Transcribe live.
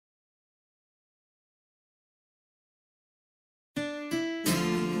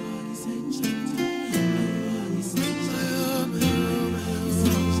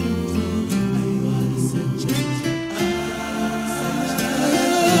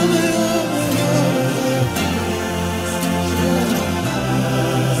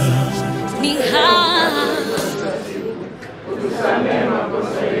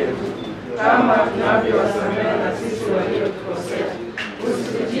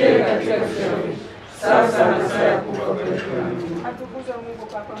chetu, sasa na saa ya kufa kwetu. Atukuzwe Mungu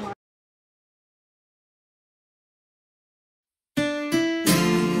Baba.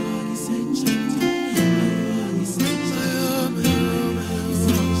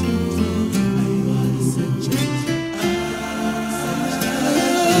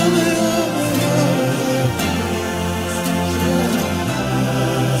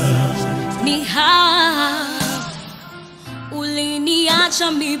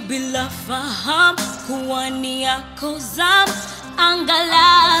 Uliniacha mi bila fahamu kuwa ni yako zamu,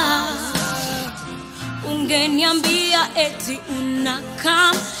 angalau ungeniambia eti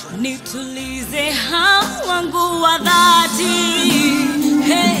unakam nitulize hamu wangu wa dhati.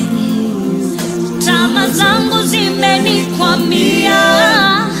 Hey, tamaa zangu zimenikwamia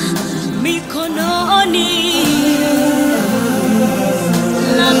mikononi,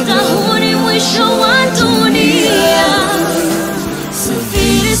 labda huu ni mwisho wa dunia.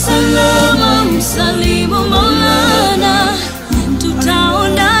 Safiri salama, msalimu Maulana,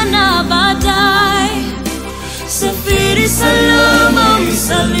 tutaonana baadaye. Safiri salama,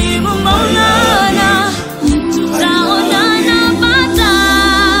 msalimu Maulana, tutaonana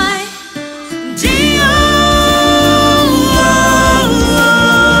baadaye. Ndio,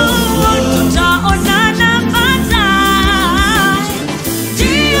 tutaonana baadaye.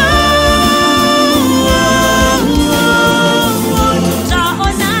 Ndio,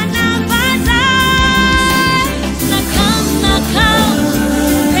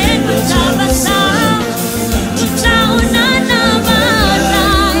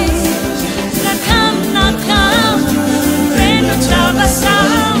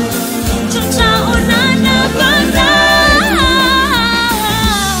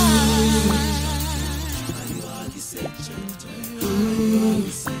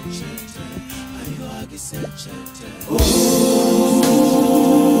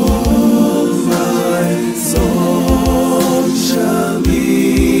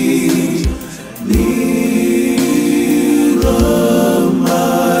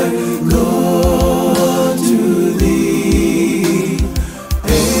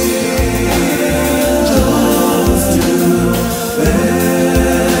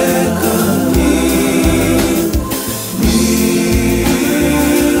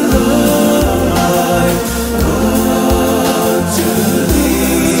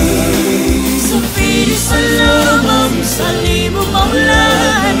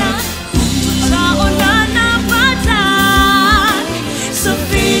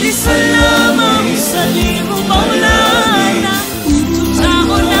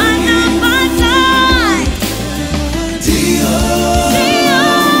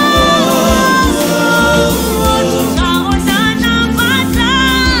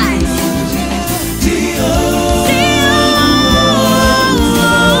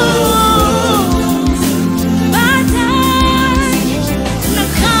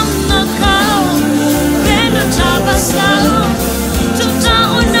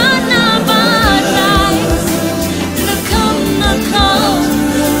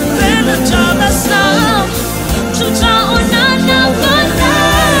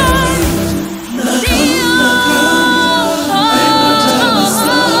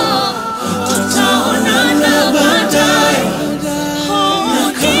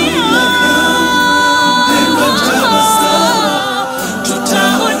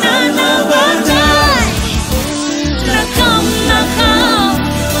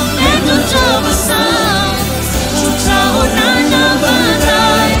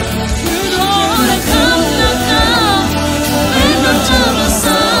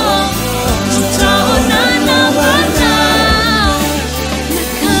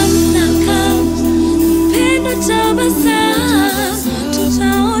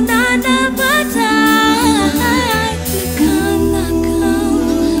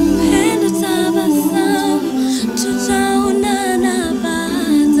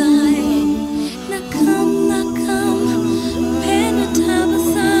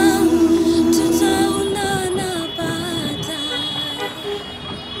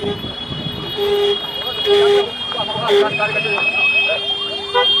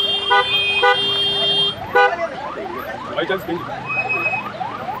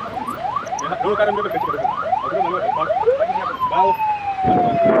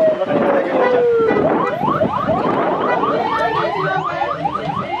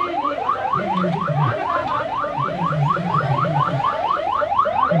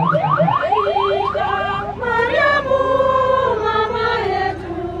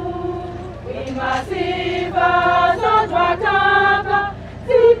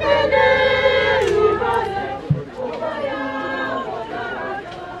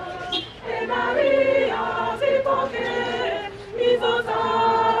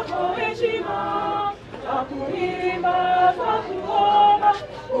 kuimba kwa kuomba,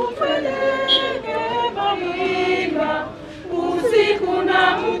 upeleke maimba, usiku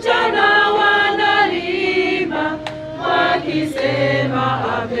na mchana wanalimba, wakisema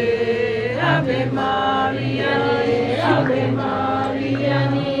Ave, Ave Maria, Ave Maria,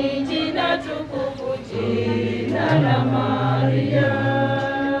 ni jina tukufu, jina la Maria.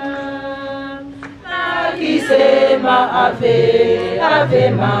 Wakisema Ave, Ave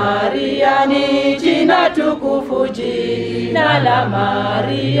Maria, ni jina tukufu, jina la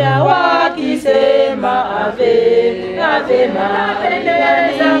Maria. Wakisema Ave, Ave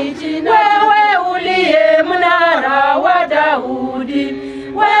Maria, ni jina wewe uliye mnara wa Daudi,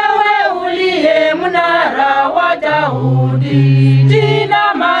 wewe uliye mnara wa Daudi,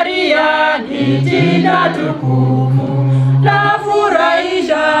 jina Maria ni jina tukufu, la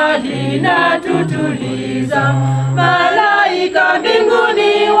furahisha linatutuliza, malaika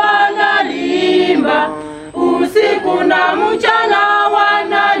mbinguni wanalimba, usiku na mchana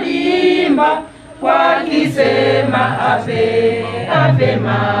wanalimba, wakisema Ave, Ave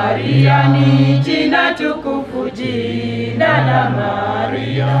Maria, ni jina tukufu, jina la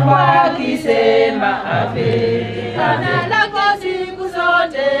Maria. Wakisema Ave, Ave lako siku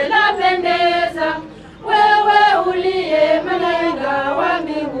zote lapendeza, wewe uliye malaika wa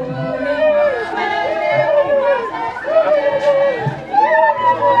mbinguni.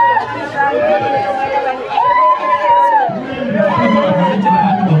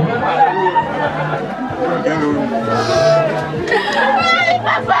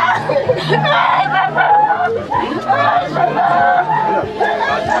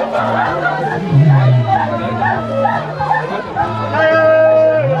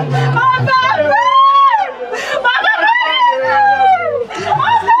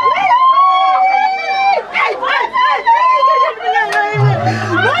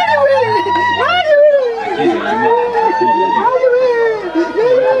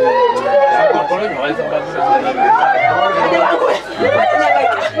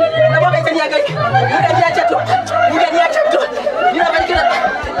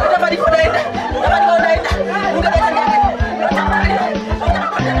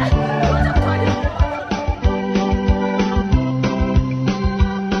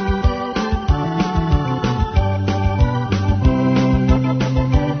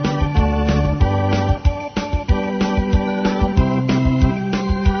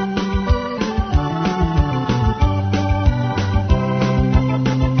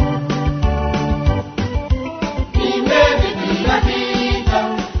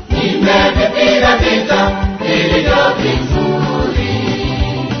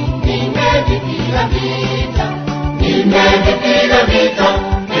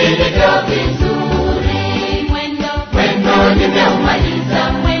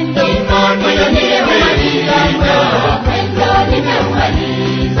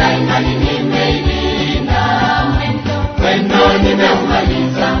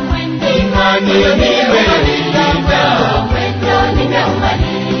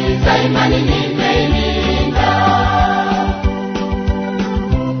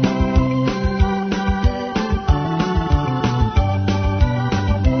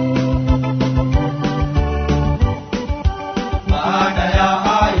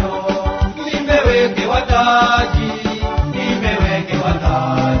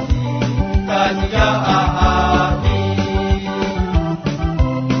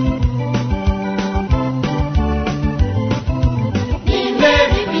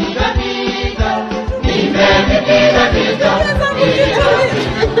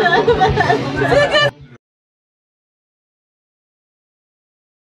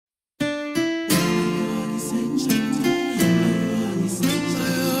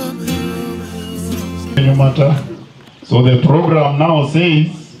 So the program now says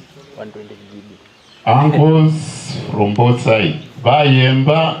uncles from both sides.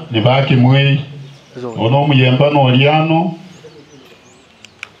 Bayemba ni baki mwe. Ono muyemba no oliano.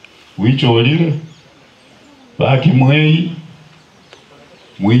 Wicho olile. Baki mwe.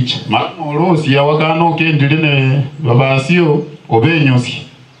 Mwicha. Olosi ya wakano kendile babasio obenyosi.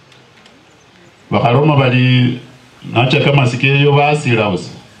 Bakaroma bali nacha kama sikeyo basira usa.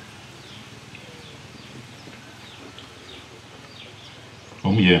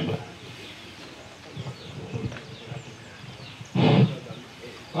 Omuyemba.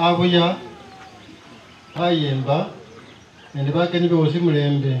 Abuya ayemba endibake nibe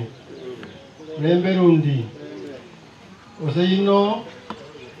osimulembe mulembe rundi osayino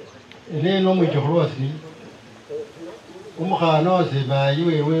eneno mwichokhulwasi umukhana ose bayi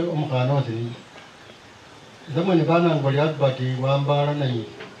wewe umukhana ose zamwe ni banango lyabati wambala nayi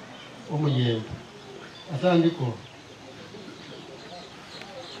omuyemba Asante ko.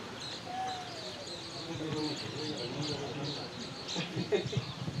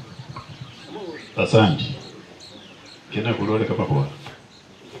 Asante. Kena kulole kama kwa.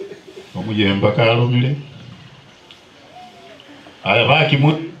 Omuyemba kalumile. Aya baki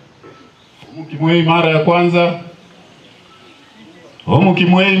mukimwe mara ya kwanza.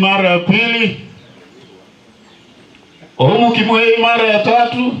 Omukimwe mara ya pili. Omukimwe mara ya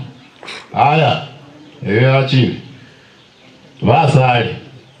tatu. Aya. Achili. Basali.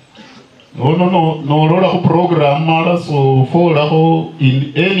 No rola ku program mara so fola ko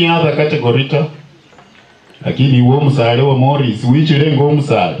in any other category ta. Lakini wo musale wa Maurice wichire ngo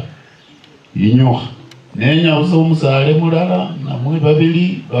musale. Inyoha. Nenya uso musale mulala na mwe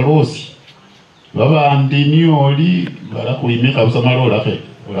babili barosi. Babandi nioli barakuimika busamarola fe.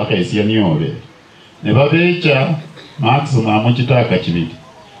 Olakhesia niole. Ne babecha maximum chitaka kibili.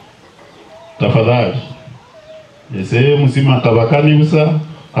 Tafadhali. Ese musima tabakani busa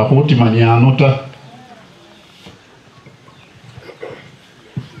akuti manianuta.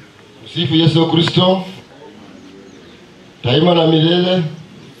 Sifu Yesu Kristo. Daima na milele.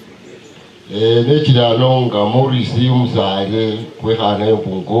 Nechirano nga Maurice umzale kwekana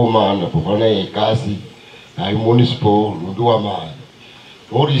yopungoma na kufanya ekasi na municipal nduwa mali.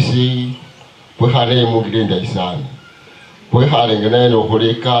 Maurice kwekana yemugirenda isana. Kwekana ngana no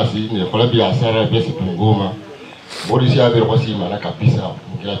kole kasi ne kola biashara besi pungoma. Maurice abere kwa simana kabisa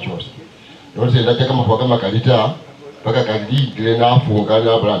mukira chose. Nonse ndake kama kwa kama kalita paka kadi gile na afunga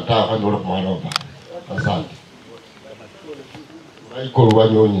na branta kwa ndolo kumanoba. Asante. Maiko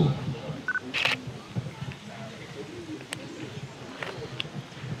Rwanyonyi.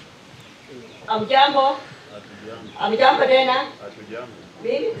 Amjambo. Amjambo tena.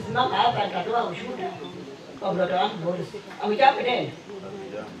 Mimi kusimama hapa nitatoa ushuhuda kwa mtoto wangu Maurice. Amjambo tena.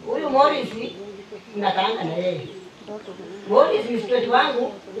 Huyu Maurice mnakaanga na yeye. Maurice ni mtoto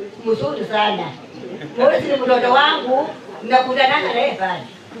wangu mzuri sana. Maurice ni mtoto wangu nakutana na yeye pale.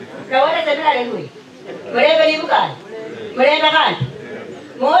 Na wale tena haleluya. Mrebe ni bukani. Mrebe gani?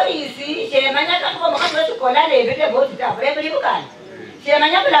 Maurice chemanya kama mkatu kola lebete Maurice ta mrebe ni bukani.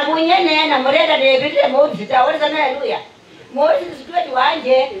 Chemanya bila munyene na mrebe lebete Maurice ta wale tena haleluya. Maurice mtoto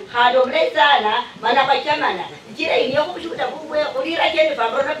wanje hadomle sana maana kwa chamana. Jira iliyo kushuta kubwe kulira jeni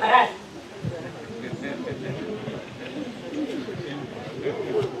pambona Barasa.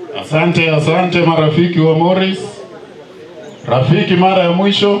 Asante marafiki wa Maurice. Rafiki mara ya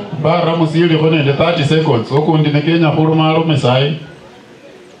mwisho bara musili kone 30 seconds huko ndine Kenya huruma alume sai.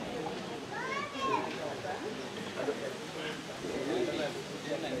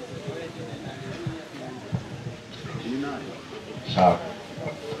 Sawa.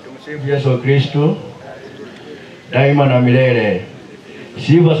 Tumsifu Yesu Kristo. Daima na milele.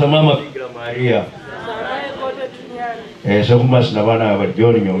 Sifa za mama Bikira Maria. Sokuma sinabana wa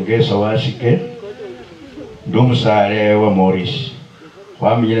John nyongesa wasike. Ndomusale wa Maurice.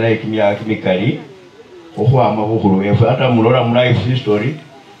 Kwamijina ikimya kimikali. Okwama buhuru efu hata mulora mu life history.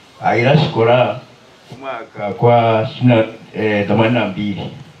 Aira sikora mwaka kwa 82.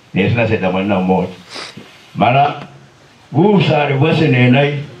 Nesina se 81. Mara busare bwase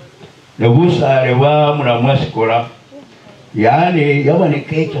nenai. Ne busare wa munamwasikora. Yani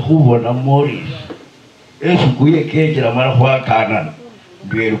yabanekeke hubona Maurice. Kuye keje la mara kwa kanana.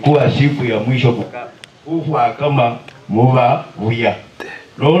 Ndio ilikuwa siku ya mwisho kufa kama muba buya.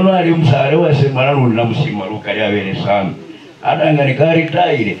 Nono ali msare wa semana na musima lukali abere sana. Adanga kari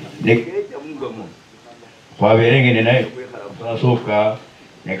taire nekeja mungu. Kwa berenge naye kwasoka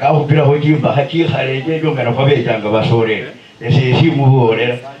nekahupira hojimba haki hareje jonga na kwabe janga basore. Ese simu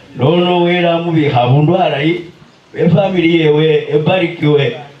bore. Nono wera mubi habundu arayi. We family yewe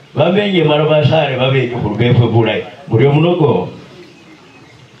ebarikiwe. Bamenye marabasare babeje kurubefwe bulai. Muri munogo.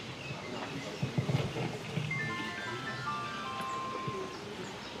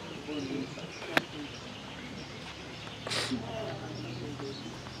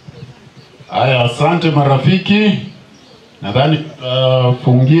 Aya, asante marafiki. Nadhani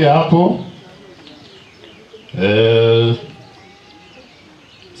fungia hapo.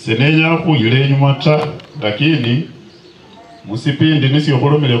 Sinenya kuile nyuma ta lakini musipindi nisi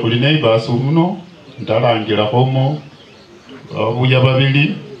okulomele kuli neighbors muno ntalangira homo buya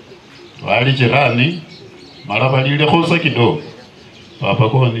babili wali jirani mara balile khosa kidogo papa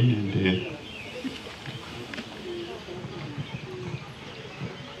koni ndio.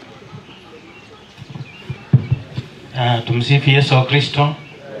 Tumsifu Yesu Kristo.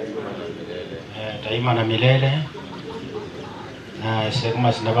 Daima na milele.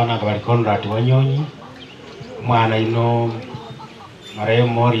 Sekuma sinabana bali Conrad Wanyonyi. Mwana ino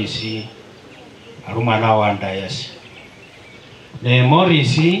marehemu Maurice alumwana wandayasi ne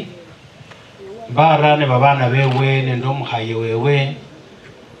Maurice barane babana bewe nende omuhaye wewe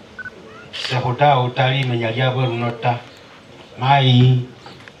sekuta utali menya lyabwe lunota mai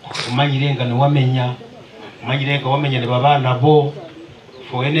umanyirenga ne wamenya ne babana bo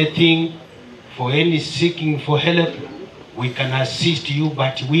for anything, for any seeking for help, we can assist you,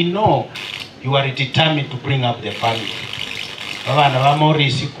 but we know you are determined to bring up the family. Babana ba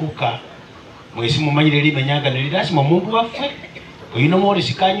Maurice kuka mwesi mumanyire limenyanga nelirasima mundu waffe oyino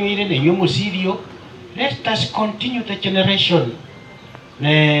Maurice kanywire nenyo musirio. Let us continue the generation.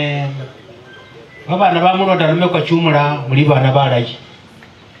 Ne babana ba mulonda lume kwa chumula muli bana balaji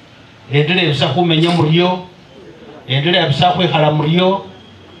endele bisa kumenya muryo endele bisa kwekhala muryo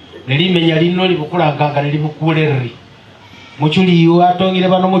nelimenya lino libukulanganga nelibukulereri muchuli yu atongile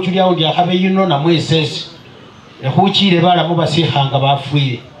bano muchuli awo ndiakhabe yuno na mwesesi nekhuchile balamu basikhanga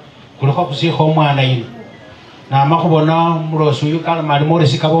bafwile kulikho kusikha omwana yino namakubona mulosi uyu kalamali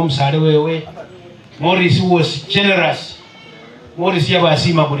Maurice kaba omusale wewe. Maurice was generous. Maurice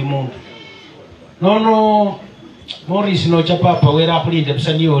yabasima buli mundu. No Maurice no cha papa wera akulinde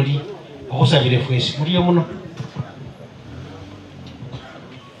busani oli okusabire fwesi muliyo muno.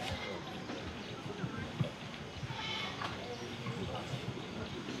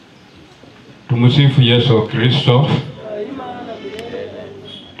 Tumusifu Yesu Kristo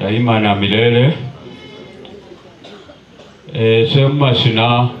daima na milele. Sema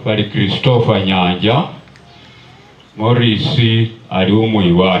sina bali Christopher Nyanja. Maurice ali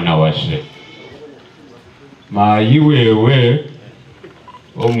umwiwana wase mayi wewe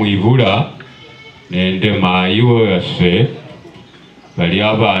omwibula nende mayi wase bali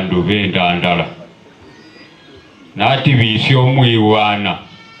abandu bendandala nati bisyo omwiwana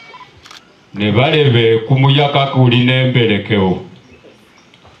ne balebe kumuyaka kuli nembelekeo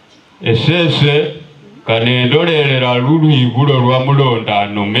esese kanendolelera lulwibulo lwa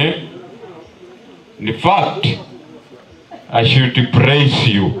mulondanume. In fact, I should praise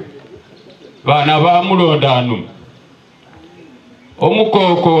you. Bana ba mulondanu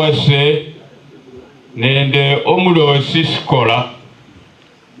omukoko wase nende omulosi sikola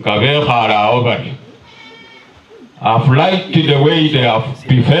nga bekhala awo bali. I've liked the way they have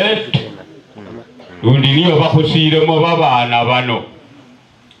behaved. Lundi niyo bakhusiremo babana bano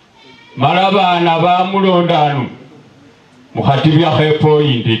mala bana ba mulondanu mukhatibyakho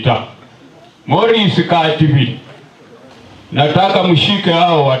point ta. Maurice katibi nataka mshike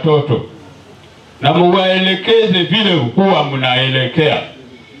hao watoto na muwaelekeze vile kuwa mnaelekea,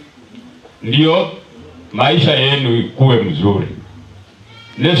 ndio maisha yenu kuwe mzuri.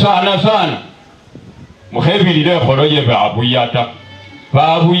 Ne sana muhebilile kholoye babuyata.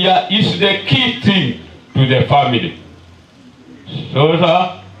 Babuya is the key thing to the family. So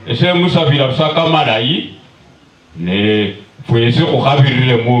ese musabira busaka malayi ne fwezi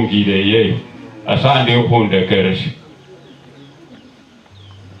kukhabirile mungile ye asande ukundekereshi.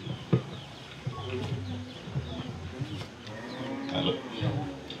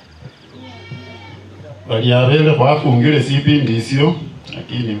 Bali abele kwafungile sipindisyo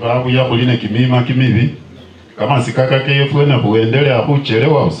lakini babuya kuline kimima kimibi kama sikaka kefwe na buendele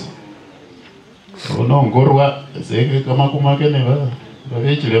akuchelewa usi ono ngorwa seke kama kumake ne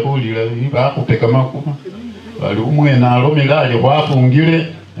babechile kulila bakupeka makuma bali umwena alomilali kwafungile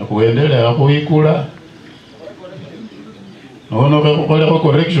na kuendele akuikula ono bakukole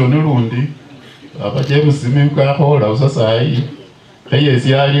correction lundi aba James Simka khola usasai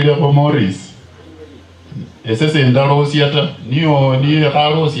khayesi alile ko Maurice ese ndalo siata niyo ni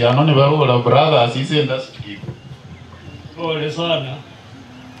khalo siano ne barola brothers isenda stick. Pole sana.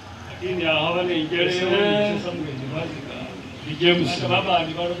 Lakini hawa ni injele sasa mwezi mazika. James baba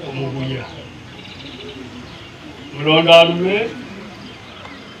ni bado kumubuya. Mulondalume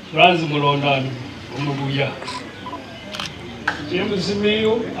Franz mulondalu kumubuya. James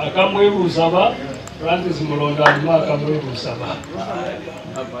miyo akamwebusaba Francis mulondalu akamwebusaba.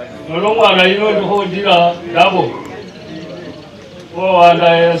 Nono mwana ino ndihondira dabo.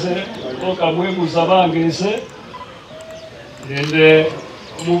 Wanda yese okamwebusaba ngese nende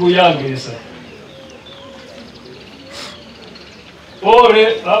mubuyangisa. Ore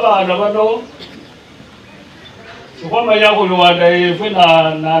abana bano sokwama yako Rwanda yefwe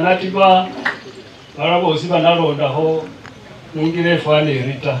na natiba barabosi banalondaho mungire fane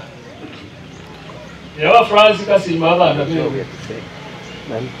rita yaba France kasima abana bewe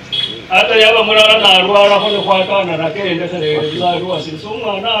ata yaba mulala na arwara ko kwakana na kende kale zaruwa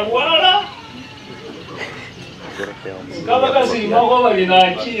sinsumwa na arwara kaba kasima ko bali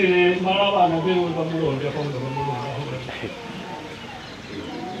na chire mara abana bewe bamulonde ko bamulonde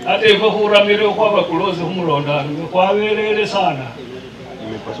ate ko huramire ko bakuloze humulonda kwaberere sana.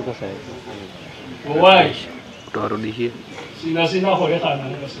 Imepasuka sasa. Why? Tuwarudishie. Sina kolekana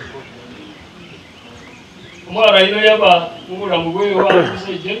ngase. Mwara ino yaba mugura mugwe wa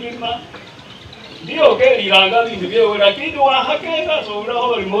jemima. Ndio ke ilanga bintu byewe lakini wa hakeka so ura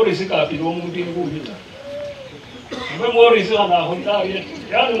ho Maurice kapiro omuntu ngubita. Mwe Maurice ana hontari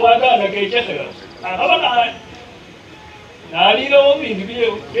yani mwagana ke chekera. Abana nalilo bintu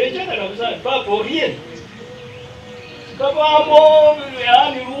byewe ke chekera bisa ba borien. Kabamo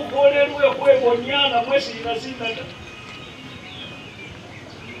yani rukole ruwe kwe bonyana mwesi inasina.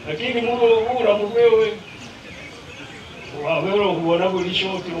 Lakini mugura mugwewe wawero kuona buli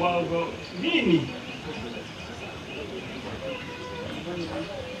shoti wango nini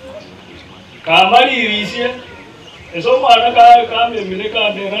kamali irisye eso mwana kame mine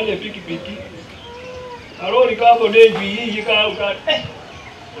kandera ne pikipiki arori kabo nevi yi ka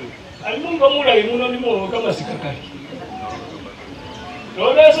alimunga mula imuno ni mo kama sikakari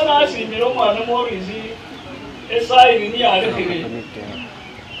dole sana simiro mwana Maurice esai ni ale kire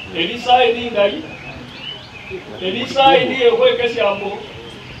elisai ni ndai Elisa ndiye kweke siambo.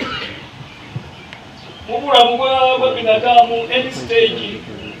 Mubura mugwa binadamu any stage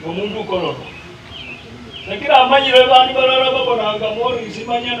omundu kololo. Sakira amanyire bandi balala babonanga Maurice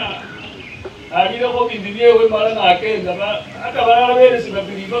manyana. Alire ko bindibyewe mala na akenga ba aka balala bere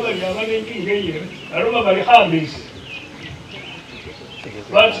sibabiriba bali abane ngiyeye. Aroma bali khamis.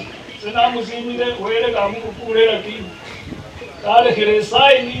 But sina muzimire wele ka mungu kurera ki. Kale kire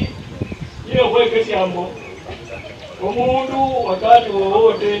saini ndiye kweke siambo. Umundu wakati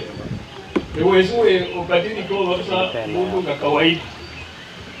wowote uwezuwe ubadilike kabisa mundu nga kawaida.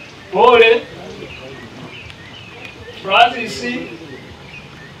 Pole Francis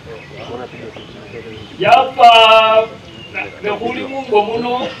yapa na kuli mungu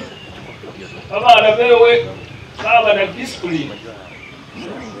muno abana bewe saba na discipline.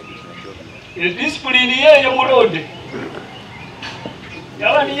 Discipline yeye mulonde.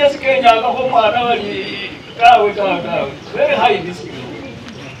 Yaba niye sikenya ngako mwana bali kawe. Very high discipline.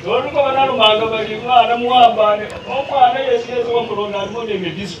 Don't go another manga, but you are Muamba, Opa, yes, one for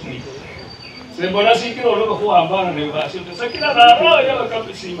only discipline. Sembona Sikiro look who are born in the second, I never come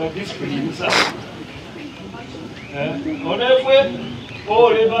to see my discipline. Whatever,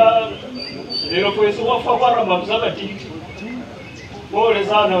 or ever, there was one for one of Zabati. Or is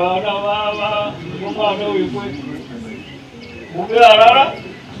on a Mubara.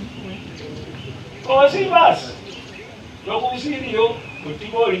 Oh, see, was. Local Sirio,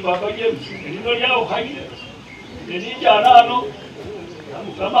 Kutimori, Papa James, and you know how high it is. The Nijanano,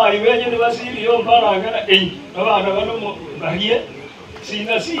 Sama, even the Vasilio, Baragana, and here,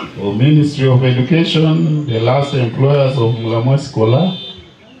 Sinasi. Oh, Ministry of Education, the last employers of Mulamwa Scholar.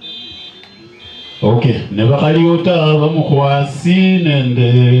 Okay, never Kariota, Vamukwasi, and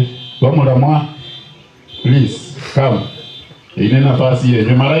Vamulamwa. Please, come. Inena fasi ye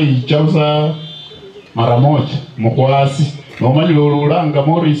mara ichausa mara moja mkwasi nomali lolanga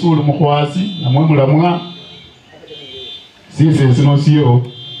Maurice uli mkwasi na mwe mulamwa sisi sio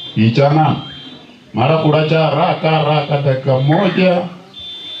ichana mara kulacha raka dakika moja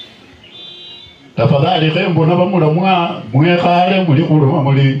tafadhali kembo na bamulamwa mwe khale muli kuluma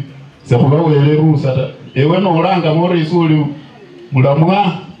muli sekubawele rusa ewe nolanga Maurice uli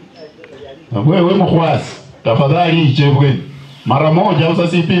mulamwa wewe mkwasi tafadhali ichebwe mara moja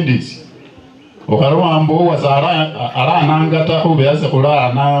usasipindisi ukarwa ambo wasara arana ta kubease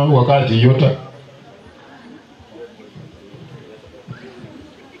kulana wakati yota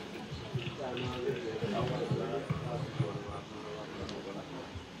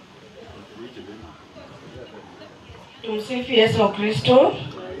Tumsifu Yesu Kristo.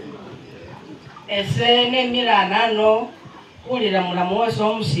 Ese nemira nano kulira mulamu wose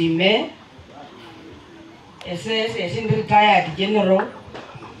omusime. Ese retired general.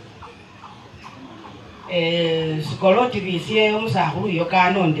 Sikoloti bisie omusahulu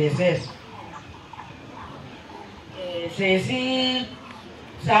yokano ndesese. Sesi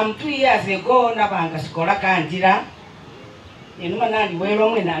some 2 years ago nabanga sikola kandira. Inuma nandi wero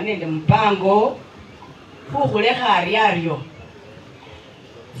mwena nende mpango. Kukuleka ariario.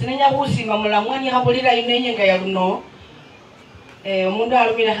 Sinenya kusima mulamwani habulira inenyenga ya luno. Omundu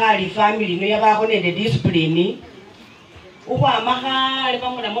alumira khali family no yabako nende discipline. Uwa mahali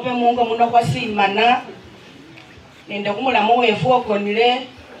bamulamu bemungo muno kwasimana. Nende kumulamu wefu okonile.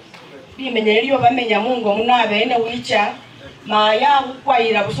 Bimenyelio bamenya mungo muno abene wicha. Maya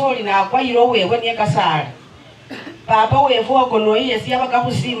kwayira busoli na kwayiro wewe niye kasala. Papa wefu okono yesi yabaka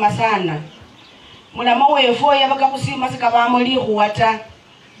kusima sana. Mulama wefu yabaka kusima sikabamo lihuwata.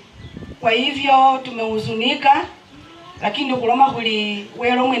 Kwa hivyo tumehuzunika, lakini kuloma kuli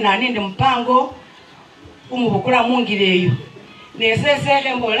wero mwenani ndi mpango umubukula mungireyo.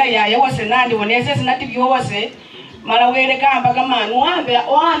 Nesese mbola ya wase nandi wonesese nati byowase mara wele kamba kama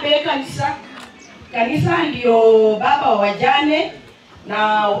oambe kanisa ndio baba wa wajane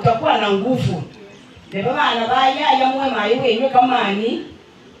na utakuwa na nguvu. Lero bana baya mwe mayiwe inyo kamani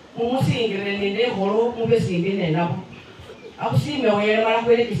mumusingire nende horo mubesinde nabo. Akusime wele mara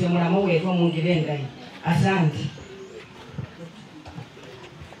kwele kisemura mweto mungirenga. Asante.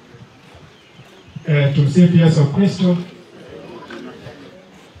 Tumsifu Yesu Kristo.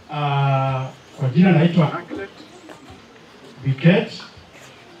 Kwa jina naitwa Biket.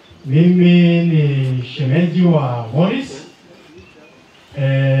 Mimi ni shemeji wa Maurice.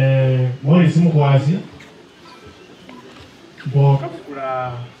 Maurice mkwazi. Mboka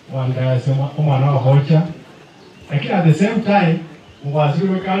kula wanda sema omwana wa hocha. Lakini at the same time mkwazi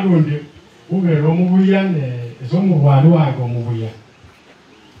we kalundi ubero mubuya ne zo murwani wango mubuya.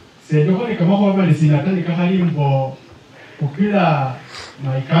 Sendo kama kwa bali sinatani kahalimbo ukila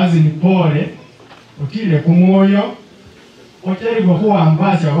my cousin pole utile kumoyo oteri kwa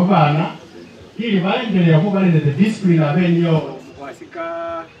ambasha babana ili baendelea kubalinde the discipline abenyo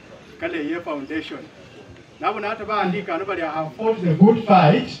wasika kale ye foundation nabo nata baandika no bali I have fought the good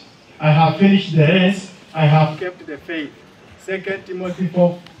fight, I have finished the race, I have kept the faith. 2 Timothy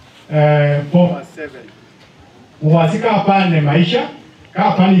 4:7. Wasika apane maisha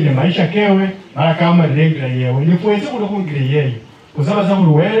kapani ile maisha kewe mara kama lengra yewe nifueze kulokungire yeyo kusaba za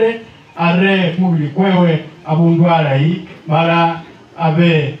ruwele are mubili kwewe abundwala hii mara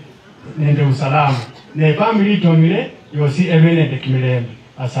abe nende usalama ne family tongile yosi ebenende kimilembe.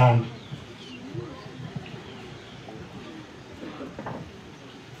 Asante.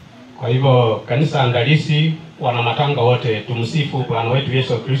 Kwa hivyo kanisa andalisi wana matanga wote tumsifu Bwana wetu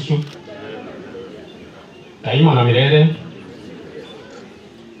Yesu Kristo daima na milele.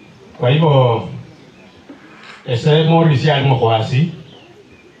 Kwa hivyo ese Maurice ali mkwasi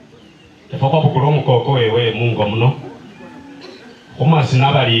tefoko bukuru mukoko wewe Mungu muno kuma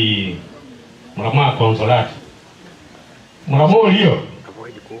sinabali murama consolate muramo liyo.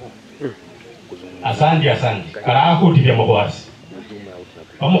 Asante kala kutibya mkwasi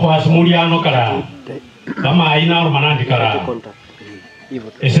bamukwasi muri ano kala bama aina manandi kala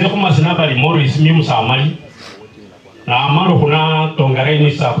ese kuma sinabali Maurice mimusamali na amaro kuna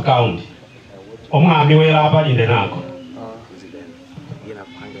tongareni sub county omwami wera abalinde nako.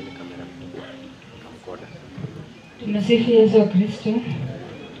 Tumsifu Yesu Kristo.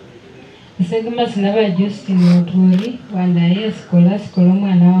 Nisema sinaba Justin Otori wandaye skola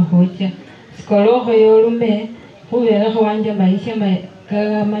mwana wa hocha skolo yolume kubera kwanja maisha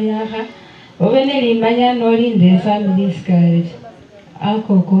kama yaha obene limanya nolinde family scarred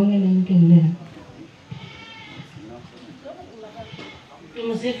ako konge ningene.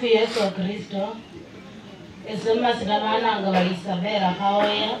 Tumsifu Yesu Kristo. Esema sinabana anga Isabela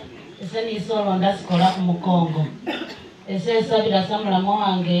kaoya eseni solo ndaskola kumukongo esesa bila samula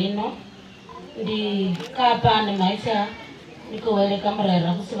mwange ino ndi kapane maisha niko wele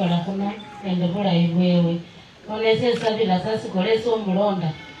kamera kusibala kuno ende bula iwewe onesesa bila sasi koleso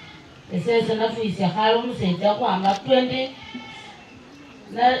mulonda esesa nafisi halo mseja kwamba 20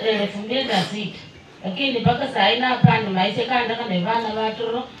 na 2006 lakini mpaka saa ina kandi maisha kanda kana vana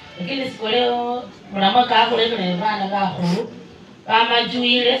batoro lakini sikoleo mulama kakule kana vana bakuru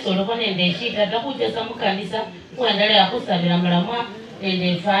bamajuile solo kone ndeshita takucheza mukanisa kuendelea kusabira mulamwa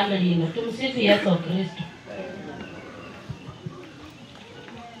ende family ino. Tumsifu Yesu Kristo.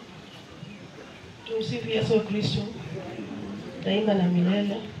 Tumsifu Yesu Kristo daima na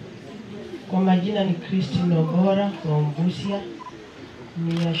milele. Kwa majina ni Christine Obora wa Mbusia.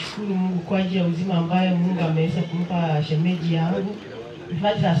 Ninashukuru Mungu kwa ajili ya uzima ambayo Mungu ameweza kumpa shemeji yangu. In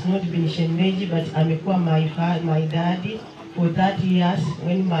fact, it has not been shemeji but amekuwa my daddy for 30 years.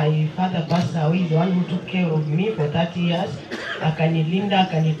 When my father passed away, the one who took care of me for 30 years. Akanilinda,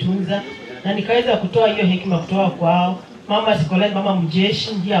 akanitunza na nikaweza kutoa hiyo hekima kutoa kwao. Mama sikolai, mama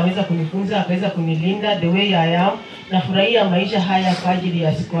mjeshi ndiye aweza kunifunza, akaweza kunilinda the way I am. Nafurahia maisha haya kwa ajili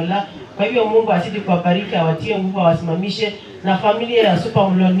ya Sikola. Kwa hivyo Mungu azidi kuwabariki, awatie nguvu, awasimamishe na familia ya Super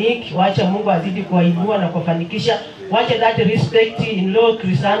Mlonic, waacha Mungu azidi kuwainua na kufanikisha. Waacha that respect in law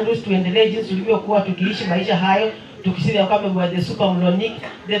Chrisandus, tuendelee jinsi tulivyokuwa tukiishi maisha hayo. Tukisema kama we are the Super Mlonic,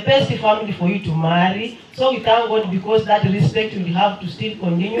 the best family for you to marry. So we thank God because that respect will have to still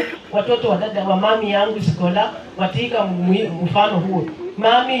continue. Watoto wa dada wa mami yangu Sikola watika mfano huo.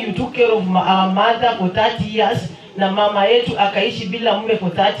 Mami, you took care of our mother for 30 years. Na mama yetu akaishi bila mume for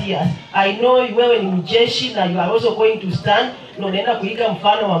 30 years. I know wewe ni mjeshi na you are also going to stand na unaenda kuiga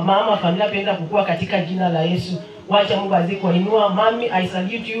mfano wa mama, familia penda kukua katika jina la Yesu. Wacha Mungu azikuinua. Mami, I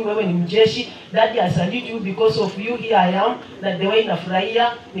salute you, wewe ni mjeshi. Daddy, I salute you because of you here I am. Na the way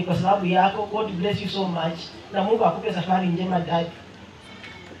nafurahia ni kwa sababu yako. God bless you so much. Na Mungu akupe safari njema dad.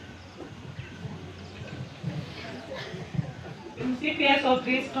 Msifu Yesu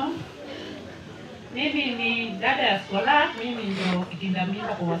Kristo. Mimi ni dada ya Skola, mimi ndio kitinda mimba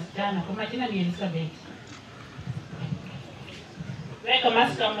kwa wasichana. Kwa majina ni Elizabeth. Weka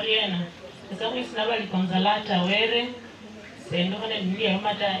maska mriena. Sababu isinaba likonzalata were. Sendo kana nili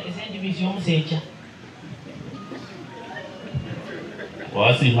yomata esendi vision msecha.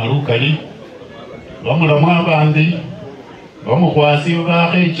 Wasi marukali. Bamula mwabandi. Bamukwasi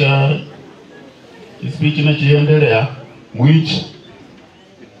bakecha. Speech na chiendelea. Mwichi.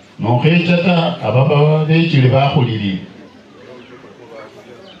 Nokechata ababa bechile bakhulili.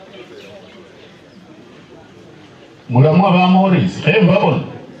 Mulamwa ba Maurice, mbabona.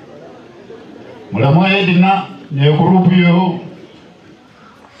 Mulamwa Edina ne group yo.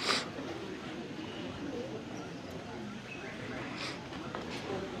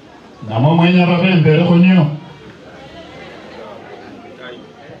 Namo mwenya babembere konyo.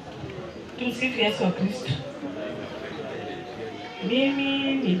 Tumsifu Yesu Kristo.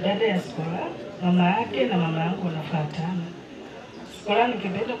 Mimi ni dada ya Skola, mama yake na mama yangu wanafuatana. Skola,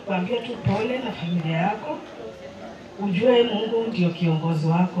 ningependa kukuambia tu pole na familia yako. Ujue Mungu ndio kiongozi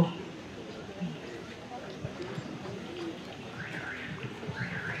wako.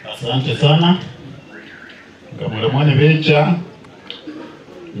 Asante sana. Ngamulemone becha.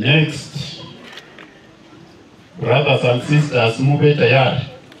 Next. Brothers and sisters, mube tayari.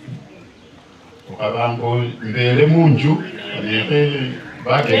 Ukabango mbele munju. Nere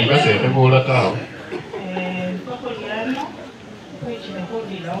bake mbasere bola tawo. Koko liano, kwichile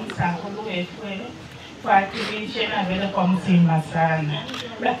kudila umsako luwefwe, kwakibishe na vele kwa mzima sana.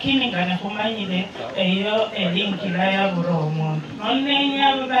 Lakini ngane kumanyile eyo elinkila ya buro omuntu.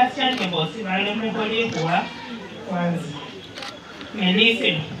 Nonenya babasyange bosi bale mukolikuwa kwanza.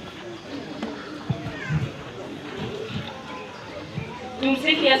 Melisi.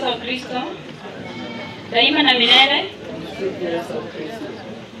 Tumsifu Yesu Kristo. Daima na milele.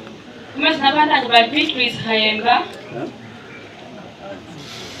 Kuma sinabanda ba Beatrice Hayemba.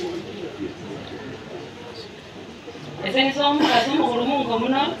 Eseni somu kasumu kurumungo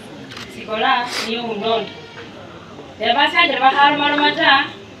muno Skola niyo unondo. Yabasi anje baharo maromata.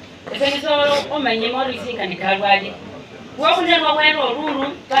 Eseni so omenye Maurice kanikalwaje. Wakunderwa kwero ruru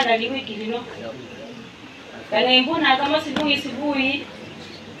bana liwiki lino. Kana mbona kama sibui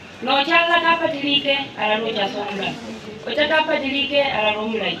no chaka kapatilike ala no chasonga. Ocha kapatilike ala no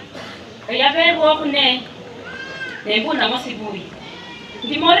mulai. Ya verbo kune mbona masibui.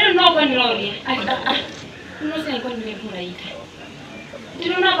 Ndimore no kwa nilori. No se kwa nile mulai.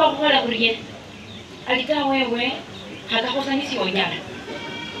 Tunona kwa kwa kurie. Alita wewe hata kosa si onyala.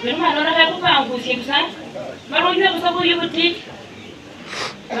 Noma nora ka kupangusie busa. Maronywa kusabu yubuti.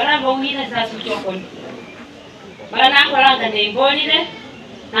 Bara bongina zasu chokoni. Bara nakolanga ndimbolile.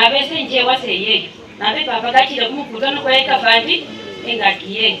 Na bese nje waseye. Na be papa kachira kumukutano kwa eka fandi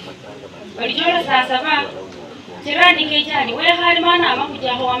engakiye. Walijola sasa ba tirani kechani we hali mana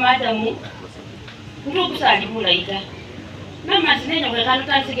amakujaho wa madamu. Ndu kusali mulaika. Na mazinenya kwa kanu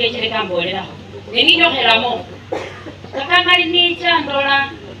tansike chere kambolera. Nginyo helamo. Kakangali ni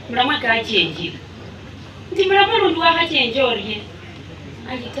chandola mlamwa ka chenji. Ndi mlamwa ndu aka chenjoriye.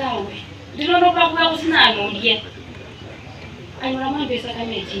 Alitawe. Ndinono kwa kusinanulye. Anyura mwambesa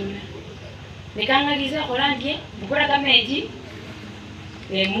kameji nywe. Nikangaliza kolanje mukura kameji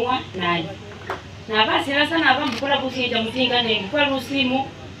nemua nayi. Na basi sana aba mukura kusija mutinga ne mukura rusimu.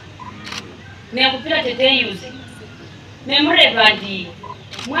 Ne kupira tete yuzi. Memore bandi.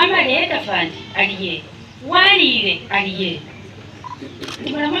 Mwama leka fandi aliye. Walire aliye.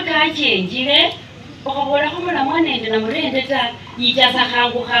 Ndibara maka achenjire okabora ko mwana mwanende na murende ta yijaza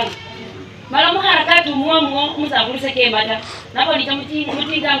hangu. Mala muharakatu muamwo musabulise kembata nabo ni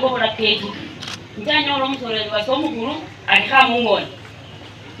mutinga ngobora keji njanya olo musore wasomu guru alika mungona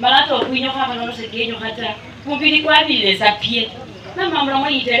mala to kwinyo kama no sekenyo hata mubiri kwa bile sapie na mamra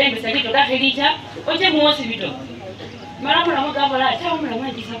mwa iterembe sakito dakhilicha oje muosi bito mala mura mugabala ta mura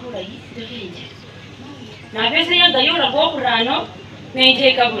mwa disabula yi dekenje na bese yanga yora bokurano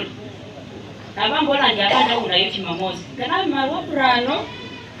nenje kabul na bambona njabanda unayo chimamozi kana marokurano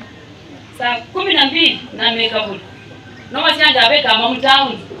saa 12 na mekabuli. No wasianja abeka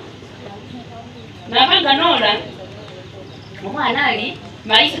mamutauni. Na banga nola mwana ali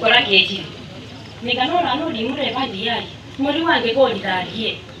Maurice kola kechi. Nikanola no limure bandi yayi. Muri wange ko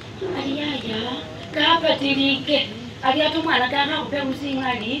ndaliye. Ali yaya kapatilike. ali atumwana kanga kupe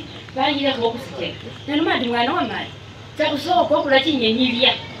musimali bayire ko kusike nani madi mwana wa mali chakusoko kula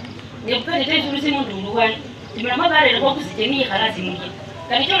chinyenyilia nekupele tetu lusimu nduluwani timula mabare ko kusike ni kharasi muki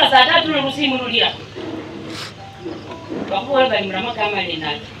kani chola saa 3 lusimu nulia wakuwa bali mrama kama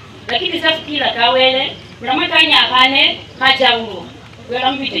lenaki lakini safu kila kawele mrama kanya kane kachaulu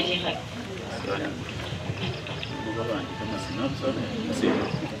wela mpite chika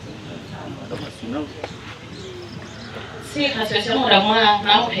si kasese muramwa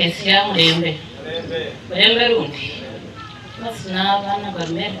namuhesia murembe murembe rundi masina abana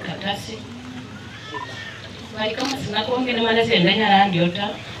barumeri katasi bari kama sina konge ni mana sendanya randiota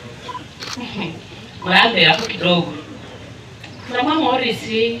murambe yako kidogo muramwa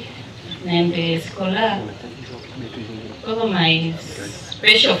Maurice nende Skola over my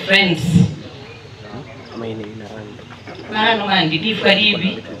special friends Mano mandi di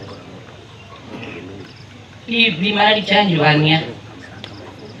faribi Ibi mari chanjwania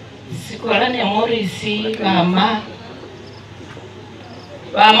Skola ne Maurice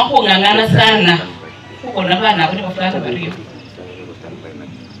mama kungangana sana kuko na bana kuri bafana bariyo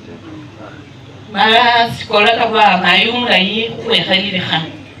mara Skola kaba mayunga yi kwe khalile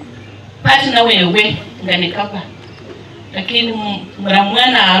khan pati na wewe ngani kaba lakini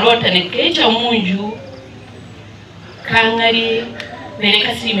mwana arota ne kecha munju kangari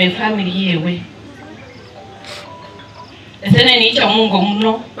bereka sime family yewe esene ni cha mungu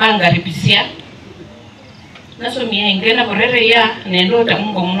mno bangaribisia naso miengena borere ya nendo ta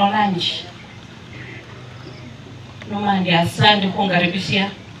mungu mno lanji no mandi asante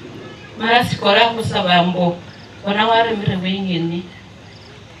kungaribisia mara Skola kusabambo bona ware mire wengeni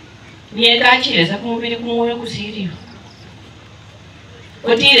niye kachiresa kumubiri kumwoyo kusiriyo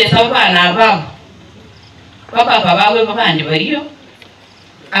otire sabana ababo baba bawe babandi bariyo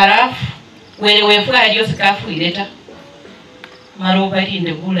arafu were wefu aliyo sikafu ileta maro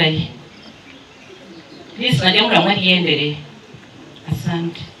barinde bulayi please nade muramwa liendere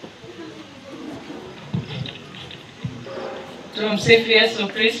asante Tumsifu Yesu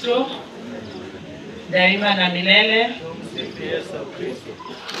Kristo daima na milele.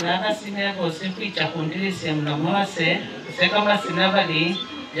 Nana sinebo siku ichakundilisi ya mnamwase kama sinabali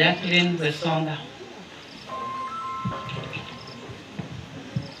Jacqueline Besonga.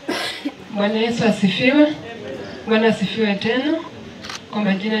 Bwana Yesu asifiwe. Bwana asifiwe tena. Kwa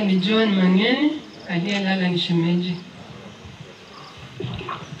majina ni John Mangeni, aliyelala ni shemeji.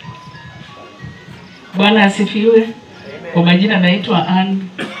 Bwana asifiwe. Kwa majina naitwa Ann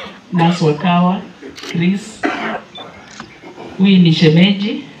Naswakawa Chris. Huyu ni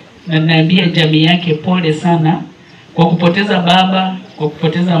shemeji na naambia jamii yake pole sana kwa kupoteza baba, kwa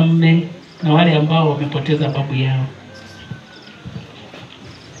kupoteza mume na wale ambao wamepoteza babu yao.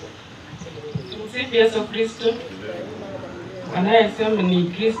 Tumsifu Yesu Kristo. Anayesema ni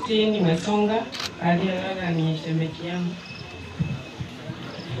Christine Mesonga, aliyelala ni shemeji yangu.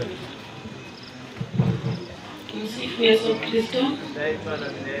 Tumsifu Yesu Kristo.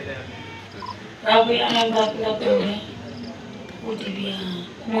 Babu yangu akapenda kutibia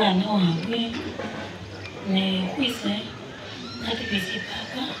mwana wangu ne kwise nativisi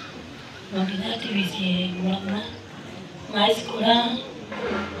paka nondi nativisi mwana Skola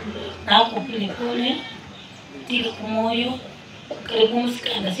nakupile pole tila kumoyo karibu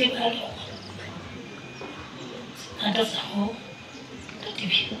msikanda sibali hata saho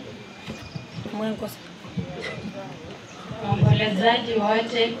tativia mwenkosa waombolezaji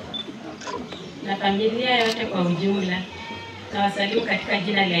wote na familia yote kwa ujumla na wasalimu katika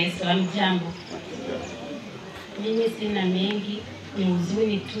jina la Yesu. Jambo, mimi sina mengi, ni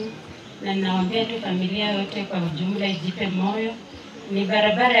huzuni tu, na ninaombea tu familia yote kwa ujumla ijipe moyo, ni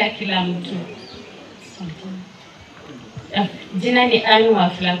barabara ya kila mtu. Jina ni Ann wa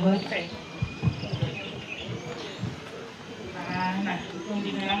Flagote. Na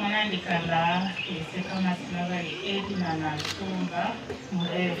kundi na mwana nikala kise kama sinabali edi na nasumba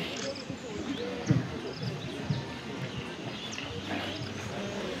mrefu.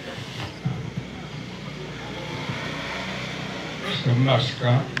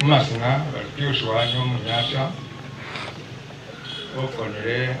 Masina balikyusi wanyu munyasa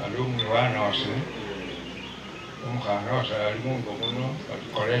okonere alumni wana wase omukhana wase ali mungo muno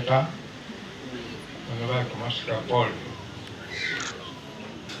balikoleta bano bali kumasika pole.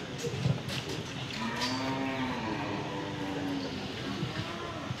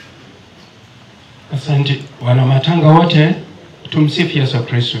 Asante wana matanga wote, tumsifu Yesu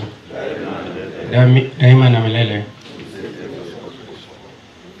Kristo daima na milele.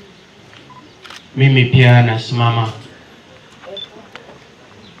 Mimi pia nasimama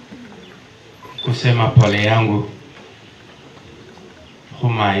kusema pole yangu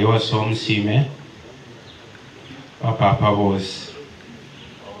kumayi wose omusime bapapa bosi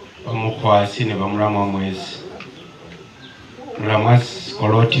bamukhwasi ne bamulamwa mwezi mulamwa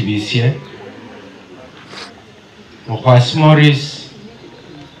sikoloti bisye mukhwasi Maurice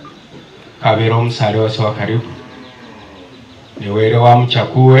kabera omusale wose wa karibu niwere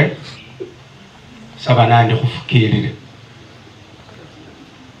wamuchakuwe saba nandi khufukirire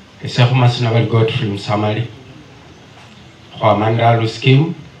ese khumasina bali Godfrey Musamali khwamanda scheme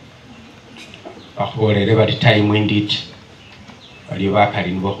bakhubolere bali time inditi bali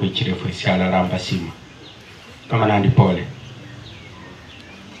bakali nibo khwichire fwe syalala mbasima kama nandi pole.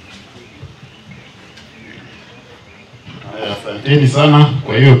 Asanteni sana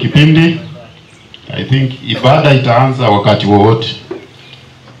kwa hiyo kipindi. I think ibada itaanza wakati wowote.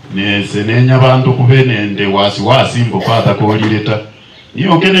 Nesenenya bantu kubenende wasiwasi mbo father kolileta.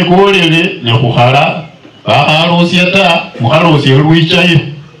 Niyo kene kolele ne kukhala bakhalusia ta mukhalusia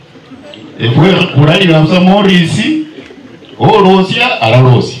lwichaye. Efwe kulalila msa Maurice olosia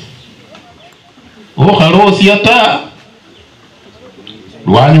alalosia. Okhalosia ta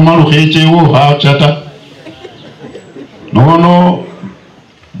lwanyuma lukhechewo khachata. Nono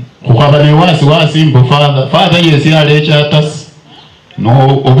kukhabane wasi mbo father yesi alechatas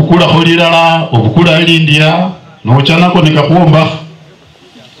no obukula kholilala obukula lindia no chanako nikakuomba.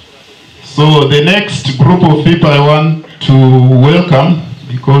 So the next group of people I want to welcome,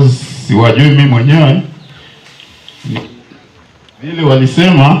 because siwajui mimi mwenyewe, vile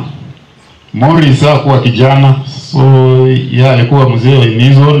walisema Maurice hakuwa kijana, so yeye alikuwa mzee in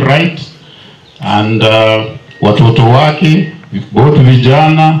his own right, and watoto wake both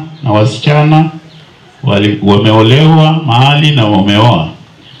vijana na wasichana wameolewa mahali na wameoa.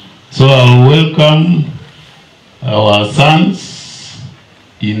 So I'll welcome our sons-in-law.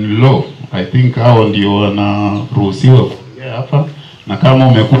 I think hao ndio wanaruhusiwa kuongea hapa, na kama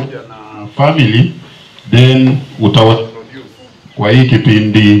umekuja na family then utawaintroduce kwa hii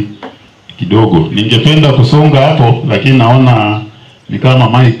kipindi kidogo. Ningependa kusonga hapo lakini naona ni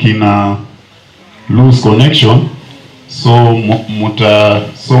kama mic ina lose connection, so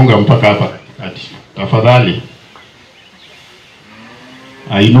mutasonga mpaka hapa katikati tafadhali.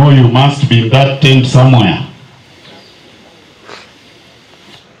 I know you must be in that tent somewhere.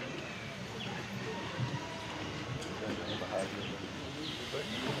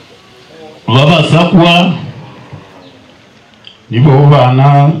 Baba sakwa nibo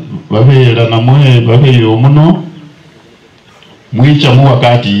bana babera namwe babeyo muno mwicha mu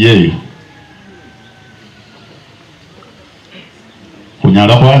wakati yeyo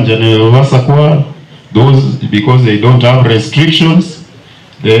kunyala kwanja ne basakwa those because they don't have restrictions,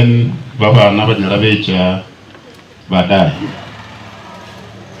 then baba nabanyala becha baadaye.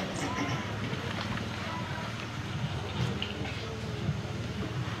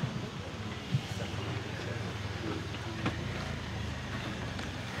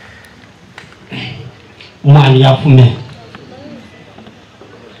 Mwani yafume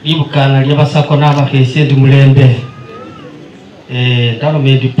libukana lyabasako n'abakese ndi mulembe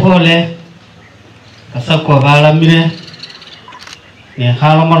ndalomedi pole kasako balamire ne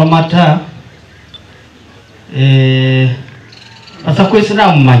khalomaloma ta basako isina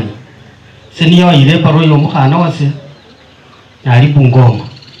mumanyi seniyo wayile paro y'omukhana wase nali Bungoma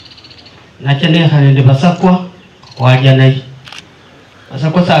nacha nekhale ndi basakwa walya naye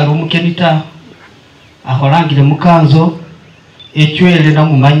basakwa sali omukeni ta akholangile mukanzo echwele na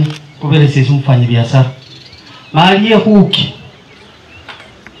mumanyi kubele sisi mfanyi biashara mali yehuki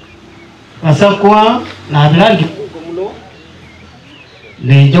basakwa na bilangi muno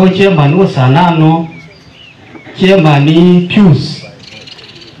nejo chairman osanano chairman Pius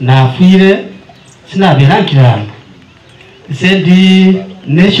na afire sina bilangirano sendi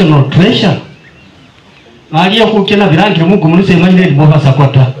national treasure mali yehuki na bilangi mugo muno semanyire mo basakwa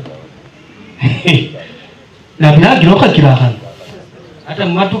ta na bilagiro khakirakhana ata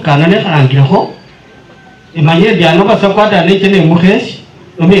matukana ne khangireko imanye byano basakwata ne chene mukhesi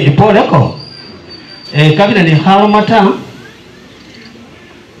omedi poleko kabila ne khalo mata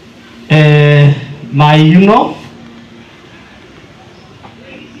my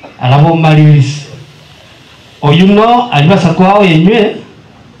alabo Maurice alibasakwawo yenywe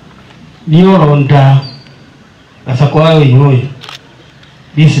niyo ronda basakwawo yenywe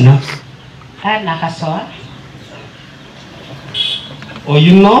bisina ana kasoa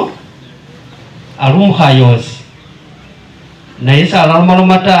alumukhayosi naye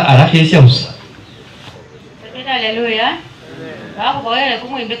salalumalomata alakhesyabusa. Haleluya. Bakhuboyele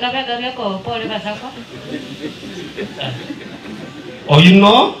kumwimbi kabega byako pole basako.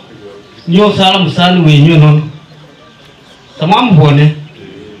 Niyo sala musani wenywe nono samwamubone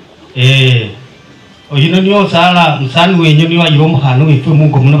oyino niyo sala msani wenyu niyo ayiro mukhana wefwe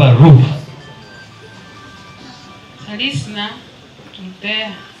mungo muno barufu Salisna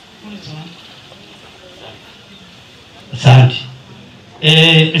tumpea mulizwa. asante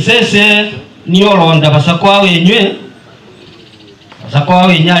sese niyo londa basakwa wenywe basakwa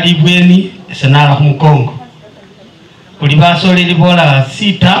wenyali bweni senala kumukongo kuli basoleli bola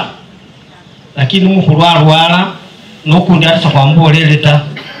 6 lakini mukhulu alwala nokundi atasa kwambolele ta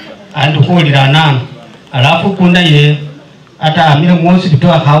andi khulila 8 alafu kuna ye ata amile mwosi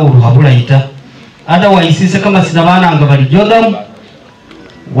bitoa khawulu habula ita ata waisise kama sina bana anga bali jodam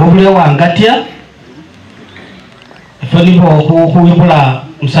wobule wangatia fani bo khuyibula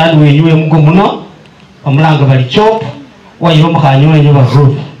musani wenywe mugo muno amulanga bali chop wayiro mukhanyo wenyu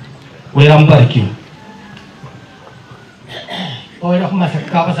barufu wera mbarikiwe Oira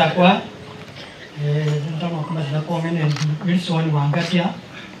kumasaka basakwa ndama kumasaka kongene Wilson wangatia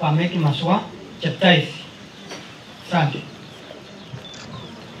pameki maswa chaptais. Asante.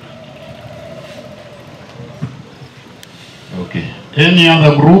 Okay. Any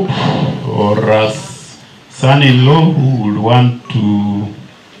other group or son-in-law who would want to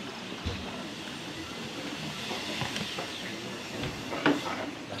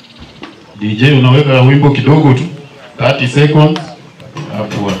DJ unaweka wimbo kidogo tu 30 seconds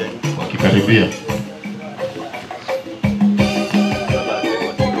hapo wakikaribia.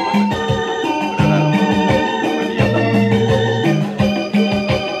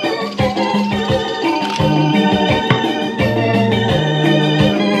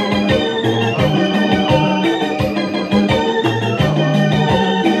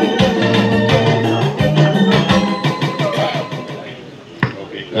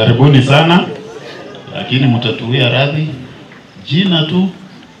 Karibuni sana, lakini mtatuia radhi. Jina tu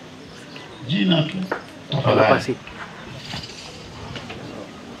tafadhali.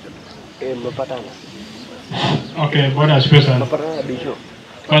 Okay, Bwana asifiwe sana.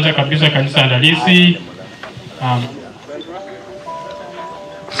 Kwanza kabisa kanisa andalisi,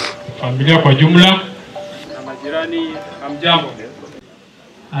 familia kwa jumla na majirani, hamjambo.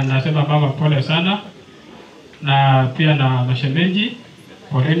 Anasema mama pole sana, na pia na mashemeji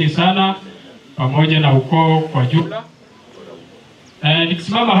poleni sana, pamoja na ukoo kwa jumla.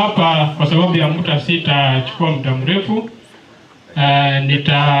 Nikisimama hapa kwa sababu ya muda sitachukua muda mrefu.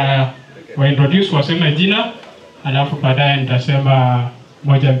 Wa introduce waseme jina, alafu baadaye nitasema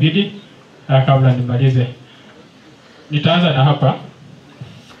moja mbili kabla nimalize. Nitaanza na hapa.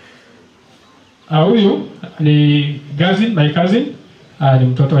 Huyu ni my cousin, ni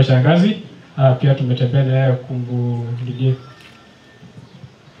mtoto wa shangazi, pia tumetembea naye kumbulilie.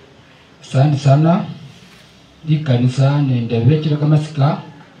 Asante sana. Di kanisa nende vechira kama sika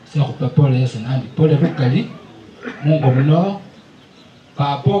sekhupa pole senandi pole rukali mungo muno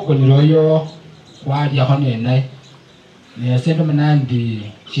papoko niloyo khwaliakho nenaye nesendo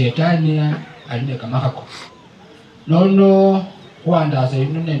manandi shetani aline kamakhako nono khwandasa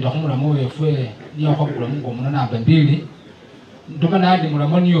ino nende khumulamo wefwe niyo khwabukula mungo muno namba 2 nduma nandi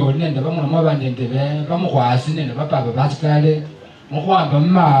mulamo niyo nende bamulamo bandende bamukhwasi nende bapapa basikale mukhwamba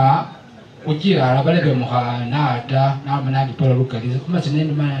mma ukira balebe mukhana ata nama nandi pole lukali kuma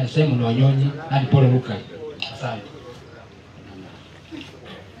sinendo ma semu nonyonyi nandi pole lukali. Asante.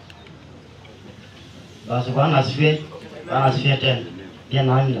 Basi Bwana asifiwe tena. Pia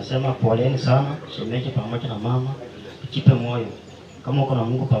nami nasema poleni sana, someje pamoja na mama, kipe moyo. Kama uko na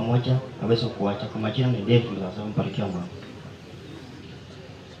Mungu pamoja, hawezi kuacha. Kwa majina ni David, nasema mbarikiwa mama.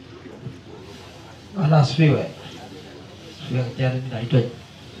 Bwana asifiwe. Sifiwe tena,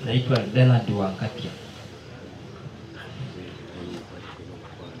 naitwa Leonard Wangatia.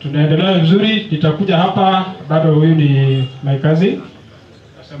 Tunaendelea vizuri, nitakuja hapa bado. Huyu ni my cousin,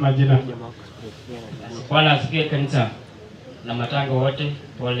 nasema jina. Bwana asifiwe kanisa na matango wote,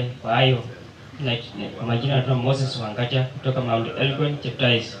 pole kwa hayo. Kwa majina tuna Moses Wangatia kutoka Mount Elgon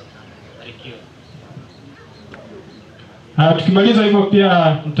Cheptais. Barikiwa. Tukimaliza hivyo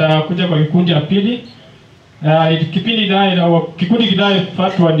pia nitakuja kwa kikundi ya pili. Kikundi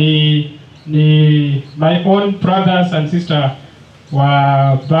kinayofuatwa ni my own brothers and sister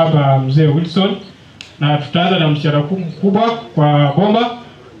wa baba mzee Wilson, na tutaanza na msichana mkubwa kwa bomba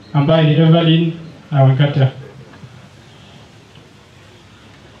ambaye ni Evelyn Wangatia.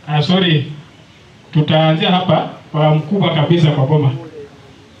 Tutaanzia hapa kwa mkubwa kabisa kwa bomba.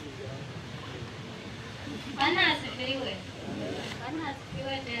 Bwana asifiwe. Bwana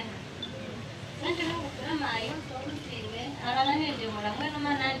asifiwe tena. Nende Mungu kama ayo somusime alala nende mula mweno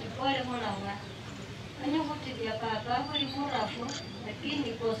manandi pole mula mwa. Anyo kutidia papa kuli murafu lakini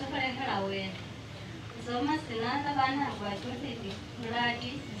kosa kale hela wena. Soma sinanda bana kwa chuti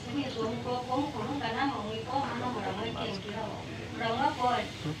mradi sini zongo kwa kurunga na mwiko mama mramweke ngira mramwa kwa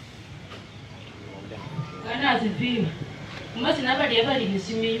Bwana asifiwe. Mbona nabadi hapa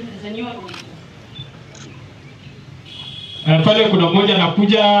linisimi zanywa pale kuna mmoja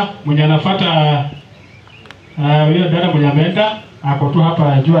anakuja mwenye anafuata yule dada mwenye ameenda ako tu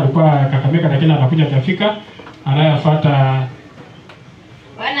hapa juu, alikuwa Kakamega lakini anakuja tafika anayefuata.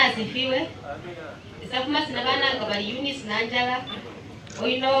 Bwana asifiwe. Isakuma sinabana ngabali Eunice nanjala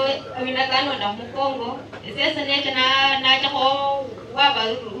oina kano da mukongo esesa neke na chako waba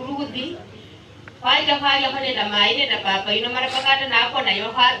urudi kwaja pale da maine da papa ino mara pakata na hapo na yo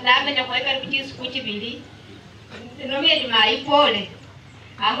na menya kwa karibu kuchi bili no me di mai pole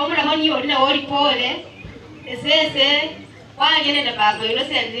hapo mara moni yo na ori pole esese kwaje ne da papa ino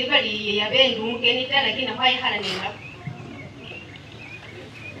se bali ya bendu mgeni tena lakini kwa hala nenda.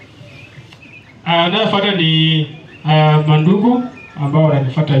 Anayefuata ni mandugu ambao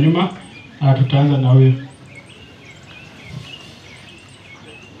wananifuata nyuma. Tutaanza na huyo.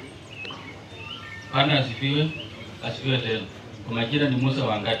 Bwana asifiwe. Asifiwe tena. Kwa majina ni Musa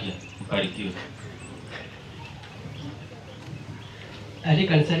wa Ngatia. Mbarikiwe. Ali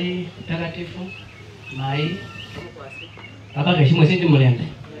kanisani takatifu mai Baba Keshimo Sindi Mulende.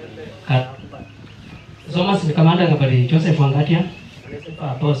 Soma si kamanda ngabali Joseph wa Ngatia.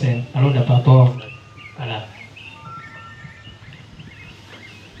 Papo sen alonda papo ala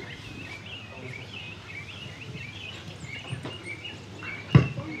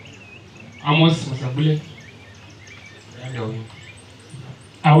Amos Masabule.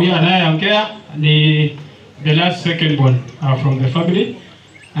 Huyo anayeongea ni the last second born from the family,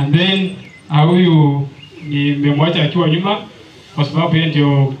 and then huyu nimemwacha akiwa nyuma kwa sababu yeye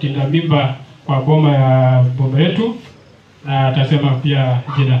ndio kinda mimba kwa boma yetu, na atasema pia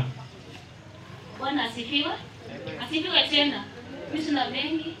jina. Bwana asifiwe. Asifiwe tena. Mimi sina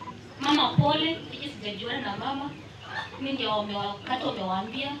mengi. Mama pole, kiji sijajuana na mama. Mimi ndio wakati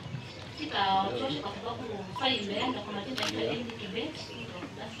wamewaambia sitachosha kwa sababu fali imeenda kwa majina ya Kibet.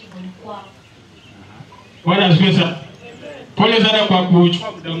 Basi kwa Bwana asifiwe sana. Pole sana kwa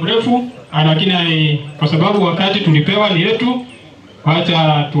kuchukua muda mrefu, lakini kwa sababu wakati tulipewa ni yetu,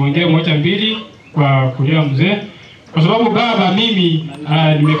 acha tuongee moja mbili kwa kulia mzee. Kwa sababu baba mimi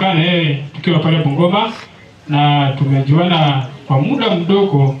nimekaa na yeye tukiwa pale Bungoma na tumejuana kwa muda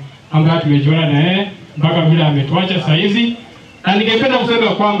mdogo ambaye tumejuana na yeye mpaka vile ametuacha saa hizi. Na ningependa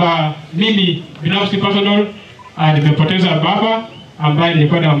kusema kwamba mimi binafsi personal nimepoteza baba ambaye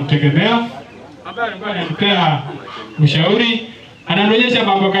nilikuwa namtegemea, ambaye alikuwa ananipea ushauri, ananionyesha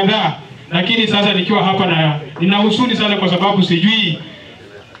mambo kadhaa, lakini sasa nikiwa hapa na nina huzuni sana kwa sababu sijui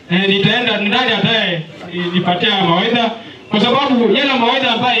nitaenda ndani ataye nipatia mawaidha, kwa sababu yale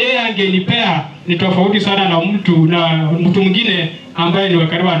mawaidha ambaye yeye angenipea ni tofauti sana na mtu mwingine ambaye ni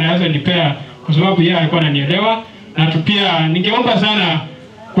wakaribu anaweza nipea, kwa sababu yeye alikuwa ananielewa. Na pia ningeomba sana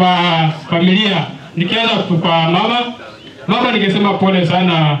kwa familia, nikianza kwa mama ningesema pole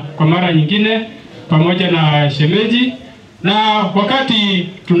sana kwa mara nyingine pamoja na shemeji, na wakati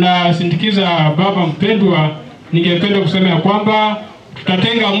tunasindikiza baba mpendwa, ningependa kusema kwamba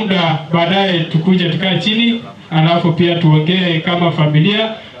tutatenga muda baadaye tukuje tukae chini, alafu pia tuongee kama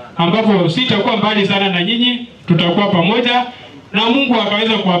familia, ambapo sitakuwa mbali sana na nyinyi, tutakuwa pamoja, na Mungu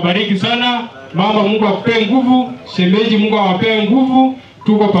akaweza kuwabariki sana. Mama, Mungu akupe nguvu, shemeji, Mungu awape nguvu,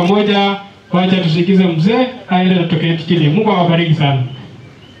 tuko pamoja. Wacha tusikize mzee aende tutoke chini. Mungu awabariki sana.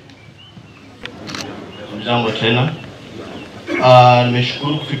 Jambo tena.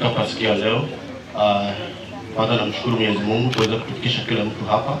 Nimeshukuru kufika hapa siku ya leo. Kwanza namshukuru Mwenyezi Mungu kuweza kutufikisha kila mtu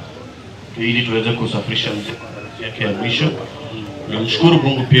hapa ili tuweze kusafirisha mzee kwa harusi yake ya mwisho. Namshukuru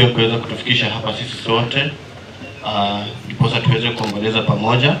Mungu pia kuweza kutufikisha hapa sisi sote ndiposa tuweze kuomboleza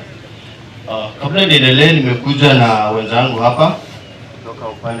pamoja. Kabla niendelee, nimekuja na wenzangu hapa kutoka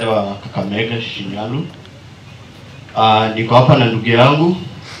upande wa Kakamega Shinyalu. Niko hapa na ndugu yangu,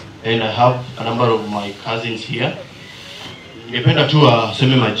 and I have a number of my cousins here. Ningependa tu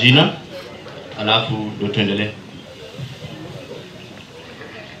aseme majina alafu ndio tuendelee.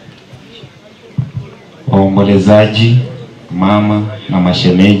 Waombolezaji, mama na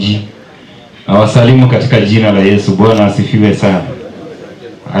mashemeji, na wasalimu katika jina la Yesu. Bwana asifiwe sana.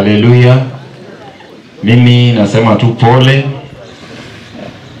 Haleluya. Mimi nasema tu pole.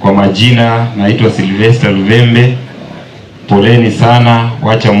 Kwa majina naitwa Sylvester Luvembe. Poleni sana,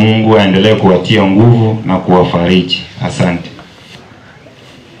 wacha Mungu aendelee kuwatia nguvu na kuwafariji. Asante.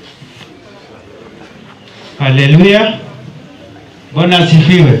 Haleluya. Bwana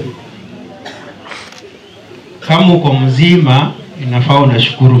asifiwe. Kama uko mzima inafaa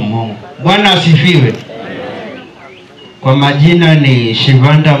unashukuru Mungu. Bwana asifiwe. Kwa majina ni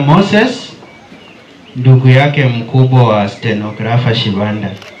Shivanda Moses, ndugu yake mkubwa wa stenographer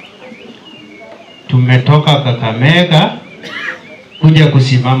Shivanda. Tumetoka Kakamega kuja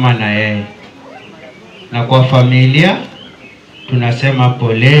kusimama na yeye. Na kwa familia tunasema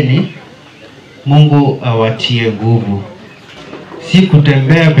poleni, Mungu awatie nguvu. Si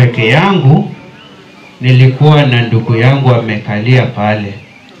kutembea peke yangu, nilikuwa na ndugu yangu amekalia pale.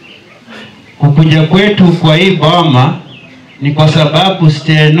 Kukuja kwetu kwa hii boma ni kwa sababu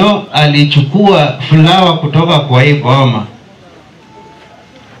Steno alichukua fulawa kutoka kwa hii boma.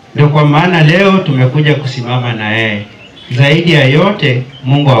 Ndio kwa maana leo tumekuja kusimama na yeye. Zaidi ya yote,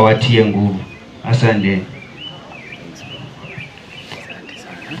 Mungu awatie nguvu. Asante.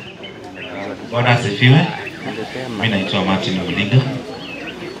 Bwana asifiwe. Mimi naitwa Martin Muliga.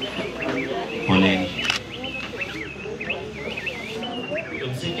 Poleni.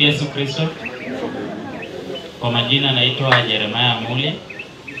 Tumsifu Yesu Kristo. Kwa majina naitwa Jeremiah Muli,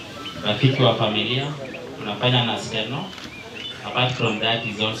 rafiki wa familia, tunafanya na Steno. Apart from that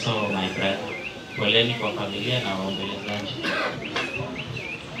is also my brother. Poleni kwa familia na waombolezaji.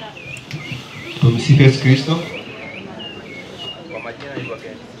 Tumsifu Yesu Kristo. Kwa majina naitwa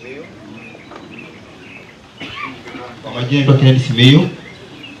Kenneth. Kwa majina naitwa Kenneth Simiyu.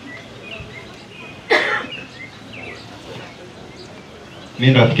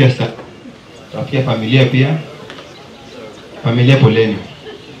 Mimi rafiki ya familia pia. Familia poleni.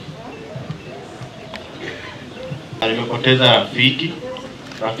 Nimepoteza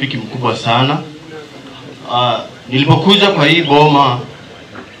rafiki mkubwa sana. Nilipokuja kwa hii boma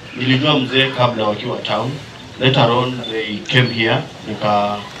nilijua mzee kabla wakiwa town. Later on they came here,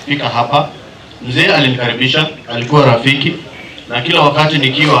 nikafika hapa. Mzee alinikaribisha, alikuwa rafiki, na kila wakati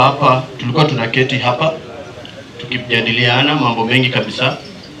nikiwa hapa tulikuwa tunaketi hapa tukijadiliana mambo mengi kabisa.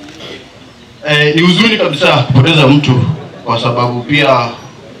 Ni huzuni kabisa kupoteza mtu, kwa sababu pia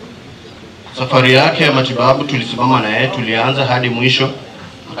safari yake ya matibabu tulisimama na yeye, tulianza hadi mwisho,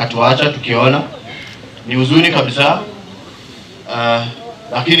 akatuacha tukiona. Ni huzuni kabisa.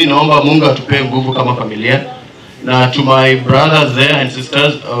 Lakini naomba Mungu atupe nguvu kama familia. Na to my brothers there and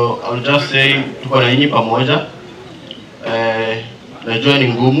sisters, I'll just say tuko na nyinyi pamoja. Najua ni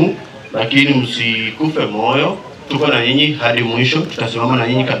ngumu, lakini msikufe moyo. Tuko na nyinyi hadi mwisho, tutasimama na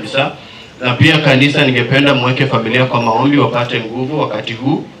nyinyi kabisa. Na pia kanisa, ningependa mweke familia kwa maombi wapate nguvu wakati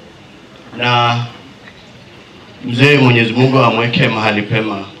huu. Na mzee Mwenyezi Mungu amweke mahali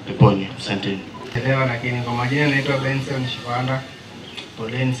pema peponi. Asanteni. Elewa, lakini kwa majina naitwa Benson Shivanda.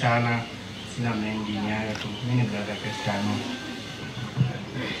 Poleni sana, sina mengi, ni hayo tu. Mimi ni brother Cristiano.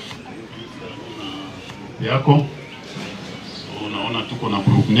 Yako unaona tuko na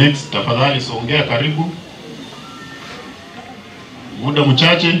group next, tafadhali songea karibu. Muda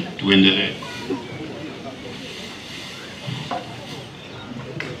mchache tuendelee.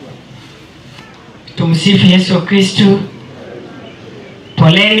 Tumsifu Yesu Kristo.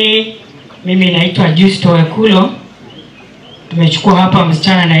 Poleni, mimi naitwa Justo Wekulo. Tumechukua hapa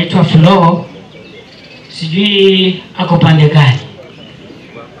msichana anaitwa Flo. Sijui ako pande gani.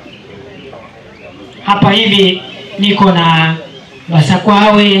 Hapa hivi niko na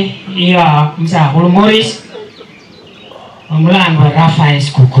basakwawe ya mzahulu Maurice. Mlango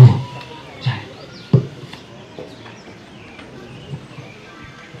Rafael Kuku.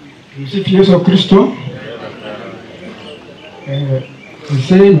 Tumsifu Yesu Kristo.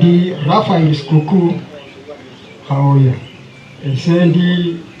 Sendi Rafael Kuku haoya.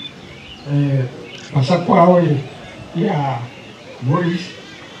 Sendi pasakwawe ya Maurice.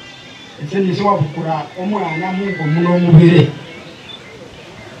 Sendi sowa bukura omwana Mungu muno mubire.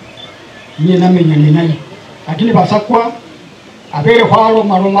 Nye namenya ninayi. Lakini pasakwa abere kwalo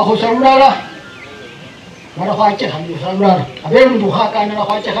maroma ko salulala. Mara kwache hali salulala. Abere ndo haka na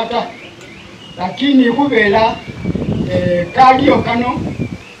kwache hata. Lakini kubela kalio kano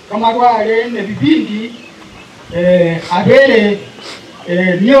kama wale ne bibindi abere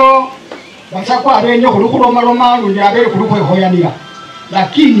nyo basakwa abere nyo kulukuloma loma lundi abere kulukwe hoyanira.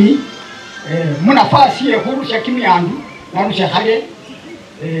 Lakini munafasi ye kurusha kimyandu narusha hale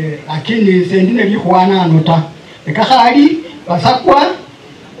lakini sendine bikwana anota ekahali basakwa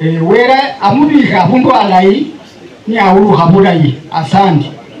wera amubika bundu alai ni auru habulai.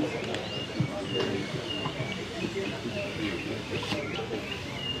 Asante.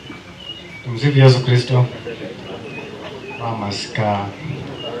 Tumsifu Yesu Kristo. Mama sika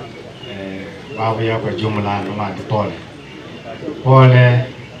babu ya kwa jumla ndo mandi pole. Pole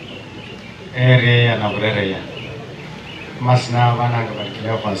ere ya na burere ya. Masina bananga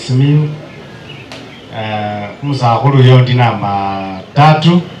barikileo kwa Simiyu. Mzahulu yondi namba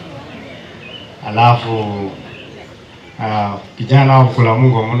 3. Alafu kijana wakula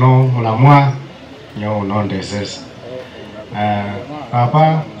Mungu muno mulamwa nyo unonde sasa.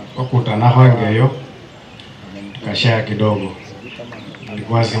 Papa wakutana hangeyo tukashare kidogo.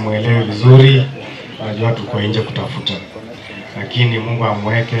 Alikuwa simuelewi vizuri, najua tuko nje kutafuta. Lakini Mungu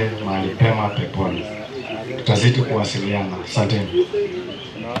amweke mahali pema peponi. Tutazidi kuwasiliana. Asanteni.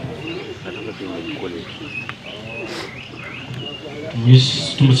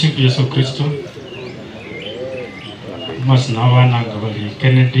 Tumsifu Yesu Kristo. Masina wana ngabali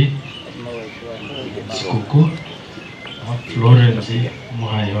Kennedy Sikuku Florence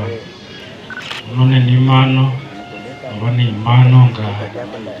Muhayo none ni mano abani imano nga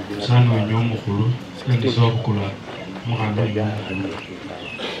sano nyomukulu sendi sokula mukando nyomukulu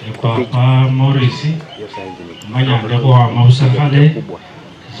papa Maurice manya ndeko amausakale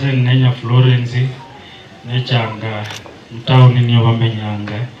zen nenya Florence nechanga mtauni niyo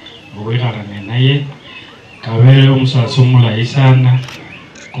bamenyanga ubwiharane naye kabere umusasi omulayi sana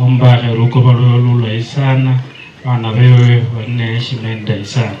kombakhe lukoba lulayi sana bana bewe baneshima endayi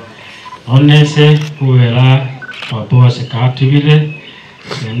sana onese khubela papa wase katibile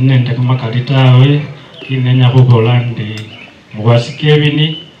nende kamakali tawe kinenya khubola ndi mukhwasi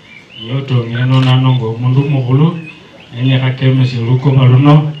Kevin yotongile nonano nga omundu omukhulu nenyekhakemesya lukoba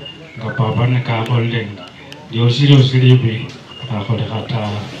luno nga papa nekakholile lyosilibi kakholekha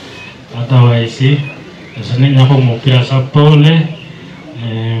tawe otherwise nenya khumupila sapole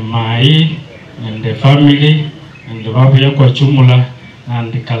mai nende family nende babuya kwa chumula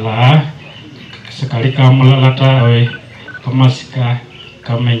nandikala sekali kamulala tawe kamasika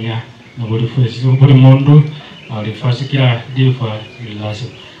kamenya buli mundu alifasikira difa ilaso.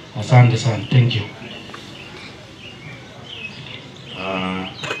 Asante sana. Thank you.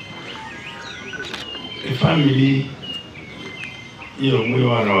 The family iyo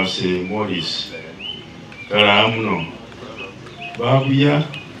mwana wase Maurice kalamuno babuya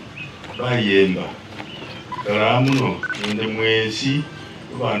bayemba kalamuno nende mwezi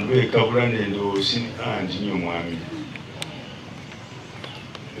bandu bekabula nende osi andi nyo mwami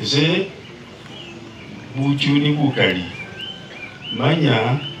ese buchuni bukali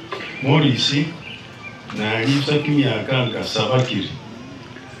manya Maurice nalifsa kimyaka nga sabakiri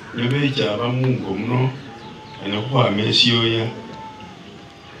nebecha abamungo muno anakuhama esyoya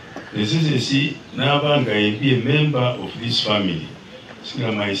nesesesi nabanga be a member of this family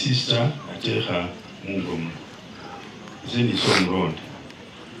sina my sister atekha mungo muno zeni somronda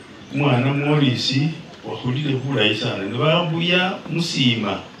mwana Maurice wakhulile bulayi sana nebabuya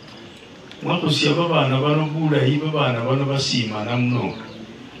musima mwakhusya babana bano bulayi babana bano basimana muno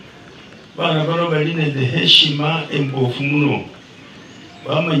bana bano bali nende heshima embofu muno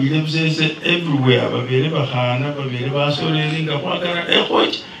bamanyile busese everywhere babele bakhana babele basoleli nga khwakana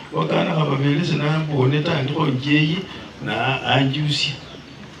ekhochi wakana khababele senambone tandikho njeyi na anjusya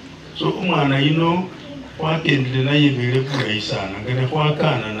so umwana yino khwakendele naye bele bulayi sana ngane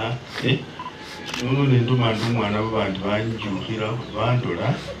khwakana na nono nendumandu umwana babandi banjukhila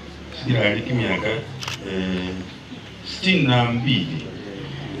bandola sikila ali kimyaka 62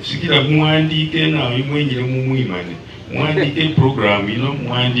 sikila muwandike nawe mwenyile mumwimane mwandike program ino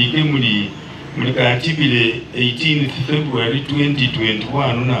mwandike muli katibile 18th February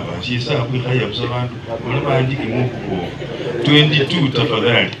 2021 nabasisa kwikhaya busa bantu bona bandike mukubo 22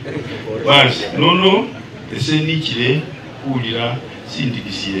 tafadhali basi nono ese nichile kulira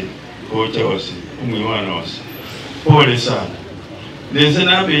sindikisiye kocha wase umwana wase pole sana nese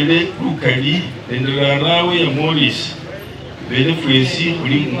nabele lukali nendolarawe ya Maurice bele fwesi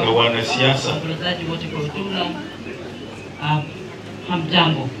kulinga wana siasa wasikilizaji wote kwa ujumla.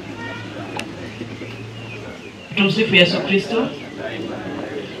 Hamjambo. Tumsifu Yesu Kristo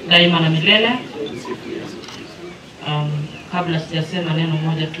daima na milele. Kabla sijasema neno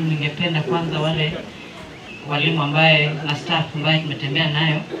moja tu, ningependa kwanza wale walimu ambaye na staff ambaye tumetembea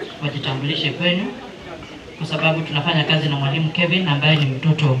nayo wajitambulishe kwenu, kwa sababu tunafanya kazi na mwalimu Kevin ambaye ni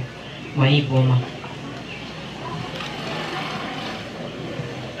mtoto wa hii boma.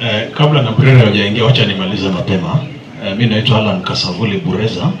 Kabla na Brera hajaingia, wacha nimalize mapema. Mimi naitwa Alan Kasavuli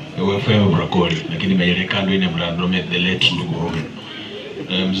Bureza, wewe Brakoli, lakini mimi kando ine mlandome the late ndugu Robin.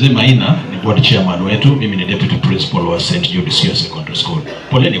 Mzee Maina ni board chairman wetu, mimi ni deputy principal wa St. Jude's Secondary School.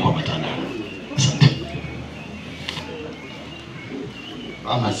 Poleni kwa matanga. Asante.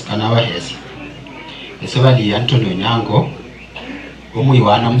 Amasikana waheza. Esebali Antonio Nyango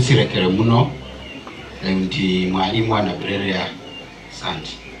omwiwana musirekere muno ndi mwalimu wa Brera.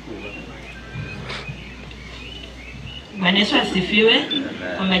 Asante. Bwana Yesu asifiwe.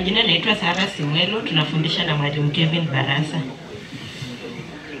 Kwa majina naitwa Sara Simwelo, tunafundisha na mwalimu Kevin Barasa.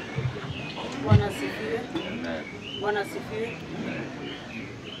 Bwana asifiwe. Bwana asifiwe.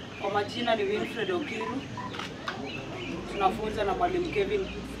 Kwa majina ni Wilfred Okiru. Tunafunza na Mwalimu Kevin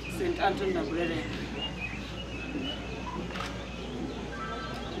St. Anthony na Brere.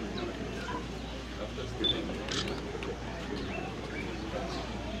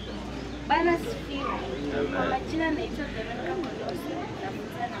 Bwana asifiwe. Kwa majina naitwa Veronica Molosi,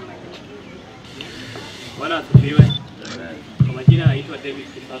 nafunza na Mwalimu Kevin. Bwana asifiwe. Kwa majina naitwa David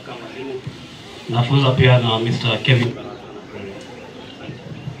Kisaka mwalimu. Nafunza pia na Mr. Kevin.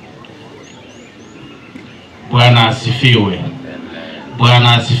 Bwana asifiwe.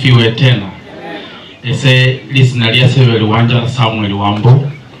 Bwana asifiwe tena. Ese lisina lya Sebeli Wanja Samuel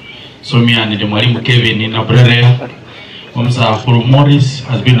Wambo. Somia ni Mwalimu Kevin na Brere. Omusahuru Maurice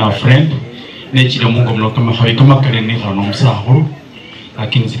has been our friend. Nechile Mungu mno kama hawi kama kaleni hano omusahuru.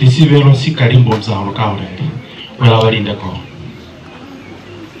 Lakini zilisivelo si kalimbo omusahuru kaurende. Wela walinde ko.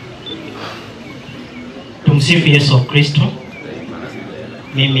 Tumsifu Yesu Kristo.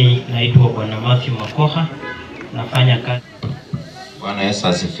 Mimi naitwa Bwana Matthew Makoha, nafanya kazi. Bwana Yesu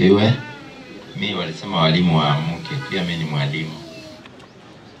asifiwe. Mimi walisema walimu wa mke, pia mimi ni mwalimu.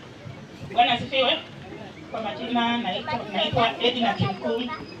 Bwana asifiwe. Kwa majina naitwa Edna Kimkuu.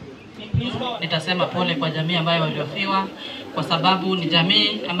 Nitasema pole kwa jamii ambayo waliofiwa kwa sababu ni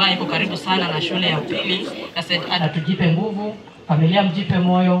jamii ambayo iko karibu sana na shule ya upili. Na tujipe nguvu, familia mjipe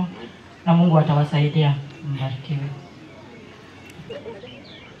moyo na Mungu atawasaidia. Mbarikiwe.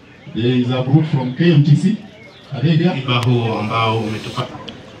 There is a group from KMTC. Iba huo ambao umetupa.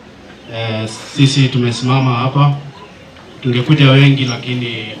 Sisi tumesimama hapa. Tungekuja wengi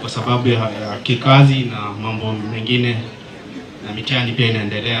lakini kwa sababu ya kikazi na mambo mengine na mitihani pia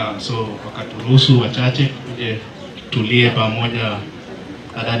inaendelea, so wakaturuhusu wachache tuje tulie pamoja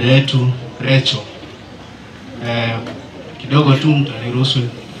na dada yetu Rachel. Kidogo tu mtaniruhusu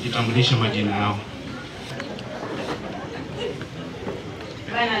jitambulishe majina yao.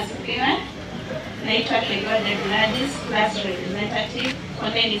 Bwana asifiwe. Naitwa Kegode Gladys, class representative.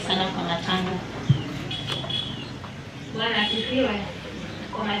 Poleni sana kwa matanga. Bwana asifiwe.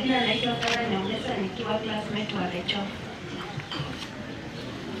 Kwa majina naitwa Kara Nyongesa, nikiwa classmate wa Rachel.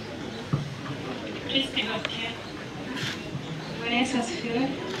 Kristi Gotia. Bwana Yesu asifiwe.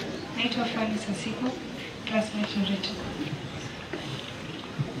 Naitwa Fanny Sasiko, classmate wa Rachel.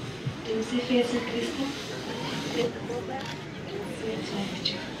 Tumsifu Yesu Kristo.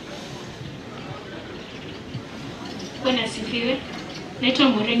 Bwana asifiwe. Naitwa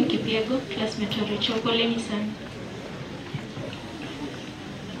Maureen Kipiego, classmate wa Rachel. Poleni sana.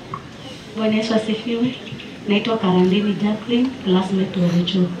 Bwana Yesu asifiwe. Naitwa Karandini Jacqueline, classmate wa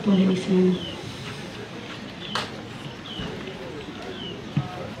Rachel. Poleni sana.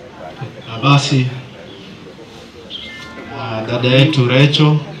 Basi dada yetu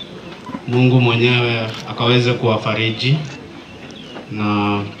Rachel, Mungu mwenyewe akaweze kuwafariji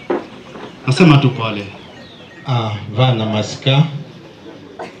na nasema tu pole. Vana masika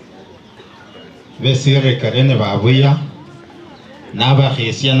vesire karene babuya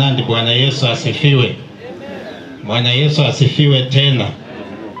n'abakhisia nandi. Bwana Yesu asifiwe. Bwana Yesu asifiwe tena.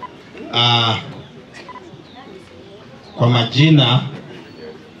 Kwa majina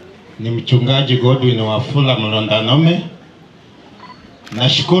ni mchungaji Godwin Wafula Mlondanome.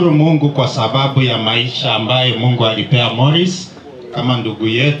 Nashukuru Mungu kwa sababu ya maisha ambaye Mungu alipea Maurice kama ndugu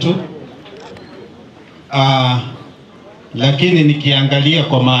yetu. Lakini nikiangalia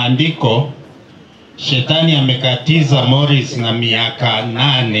kwa maandiko, shetani amekatiza Maurice na miaka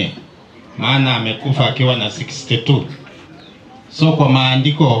 8, maana amekufa akiwa na 62. So kwa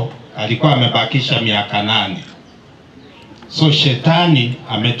maandiko alikuwa amebakisha miaka 8. So shetani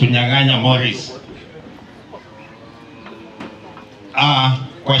ametunyang'anya Maurice.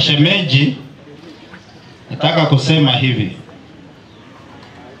 Kwa shemeji nataka kusema hivi.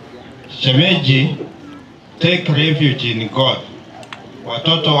 Shemeji, take refuge in God.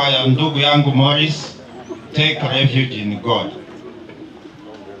 Watoto wa ndugu yangu Maurice, take refuge in God.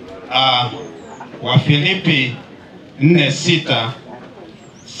 Wafilipi 4:6,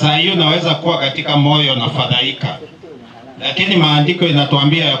 saa hiyo unaweza kuwa katika moyo na fadhaika, lakini maandiko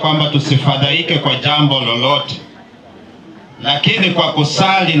inatuambia ya kwamba tusifadhaike kwa jambo lolote, lakini kwa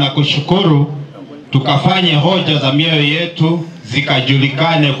kusali na kushukuru tukafanye hoja za mioyo yetu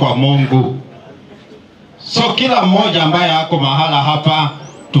zikajulikane kwa Mungu. So kila mmoja ambaye ako mahala hapa,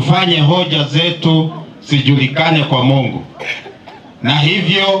 tufanye hoja zetu zijulikane kwa Mungu, na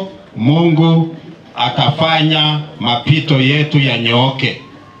hivyo Mungu atafanya mapito yetu yanyooke.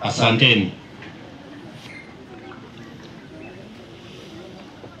 Asanteni.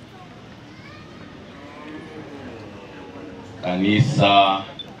 Kanisa,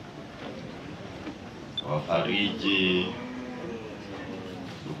 wafariji,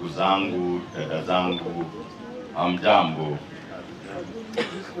 ndugu zangu, dada zangu, hamjambo.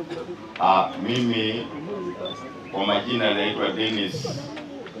 Mimi kwa majina naitwa Dennis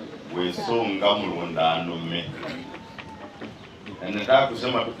Wesonga Mlondanume. Na nataka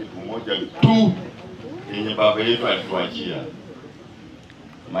kusema tu kitu moja tu yenye baba yetu alituachia.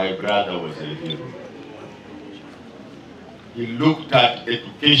 My brother was a hero. He looked at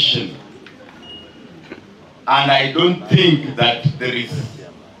education, and I don't think that there is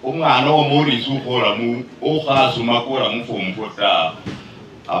umwana wa Maurice ukora mu okhazu makora mu form 4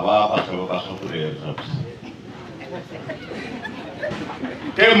 ababa kaba khakurera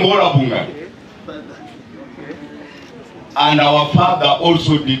kemora bunga. And our father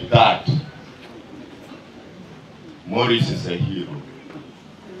also did that. Maurice is a hero,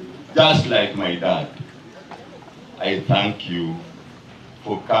 just like my dad. I thank you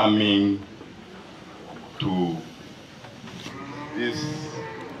for coming to this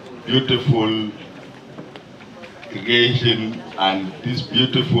beautiful creation and this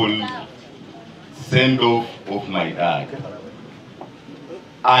beautiful send-off of my dad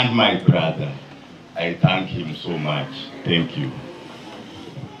and my brother. I thank him so much. Thank you.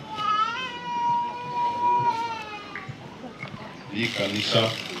 Hii kanisa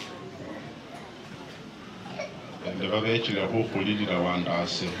endera bechira kukhulilira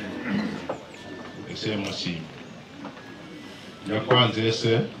wandase ese musimu ya kwanza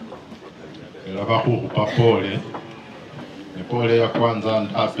ese era bakhupa pole ne pole ya kwanza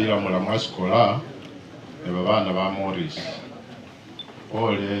ndapira mulamu asikola ne babana ba Maurice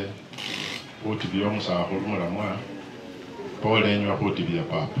pole kuti byo musakhulu mulamu pole nywa kuti bya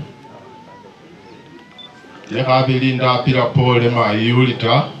papa ye khabili ndapira pole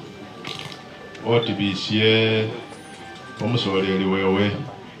mayulita oti bisye omusoleli wewe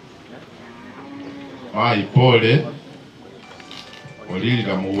mayi pole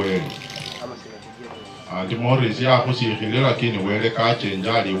olilira muwele andi Maurice yakhusikhile lakini wele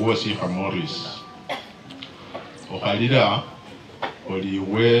kachenja aliwo sikha Maurice okhalira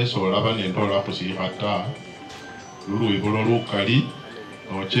oliwe solaba nendola khusikha ta lulwibulo lukali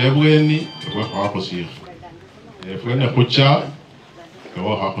nochebweni ewe khakhusikha efwe nekhucha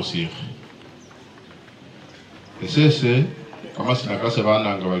ewe khakhusikha esese kamasina kase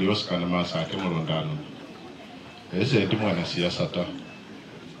bananga baliosikana masake mulondano ese ndi mwana siasa ta.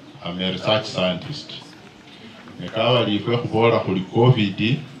 I'm a research scientist. Nekawa lifwe khubola khuli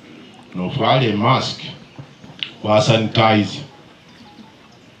COVID nofwale mask wa sanitize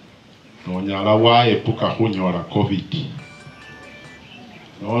nonyala waepuka khunyola COVID.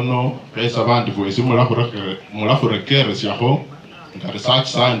 Nono pesa bantu bwesi mulakhurekeresiakho nga research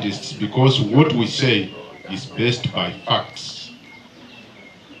scientists because what we say is based by facts.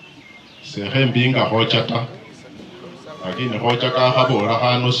 Sekhe mbinga hocha ta lakini hocha ka khabola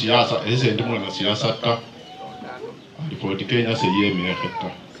khano siasa ese ndi mwana siasa ta alipoti Kenya se yemekhe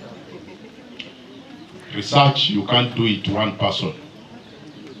ta. Research you can't do it one person.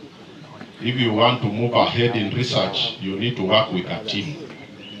 If you want to move ahead in research, you need to work with a team.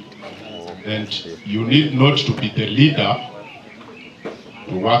 And you need not to be the leader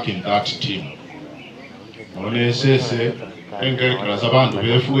to work in that team. Onesese engeri kalaza bantu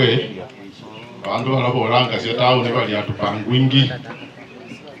befwe bantu balabolanga setawo ne bali atupangwingi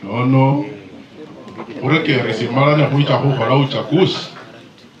nono urekere simala ne kuita kukhola uchaguzi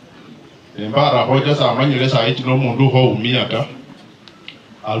embara hoja samanyile saiti no mundu ho umia ta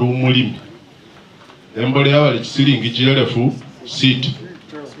ali umulimi embole yabali chisilingi chielefu sita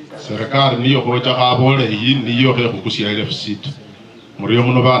serikali niyo hoja khabole iyi niyo khe khukusia elefu sita muriyo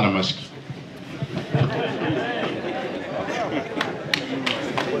muno bana masiki.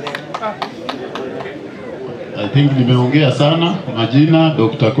 I think nimeongea sana. Majina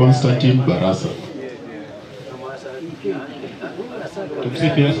Dr. Constantine Barasa.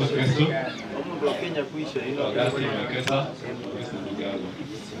 Tumsifu Yesu Kristo.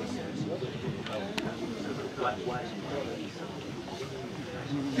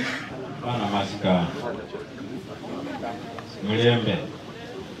 Bana masika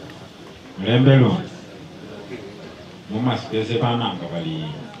mulembe lo mumasikese bananga bali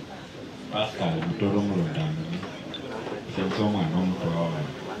Pascal mutoro mulondano senso mwana omutwa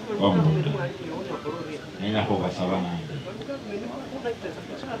wa mulondano nina ko basaba nange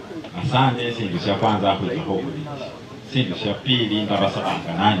asante esindu sya kwanza akhwiza khokuli sindu sya pili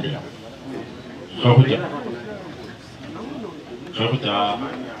ndabasabanga nandi khokhucha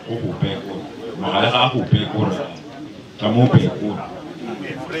khukupekura makale khakhupekura chamupekura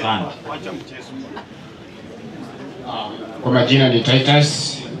asante. Kwa majina ni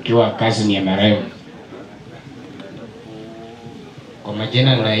Titus, ikiwa kazi ni ya marehemu. Kwa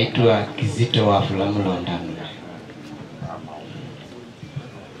majina naitwa Kizito wa Fulamu Londano.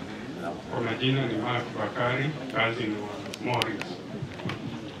 Kwa majina ni Mark Bakari, kazi ni wa Maurice.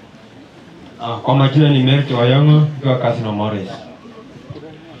 Kwa majina ni Merito Wayongo, kwa kazi na Maurice.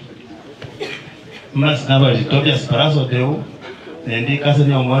 Mas naba Tobias Barasa deu, ndi kazi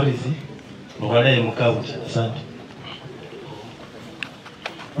ni wa Maurice. Mwale mkauti. Asante.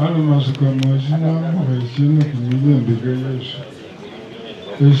 Ana masuka majina mwaishini kumile ndiga Yesu.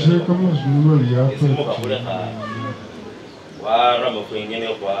 Ese kama sunuro liapa. Wa ramo kwengene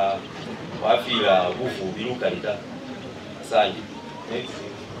kwa wafira bufu biruka lita. Asante. Next.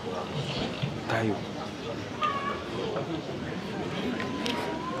 Tayo.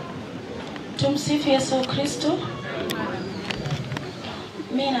 Tumsifu Yesu Kristo.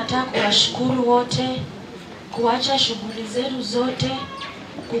 Mimi nataka kuwashukuru wote kuacha shughuli zetu zote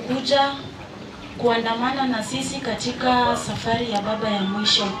kukuja kuandamana na sisi katika safari ya baba ya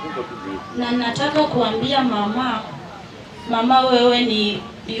mwisho. Na nataka kuambia mama wewe ni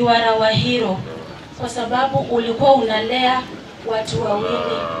you are our hero kwa sababu ulikuwa unalea watu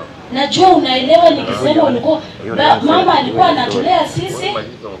wawili. Najua unaelewa nikisema ulikuwa mama alikuwa anatulea sisi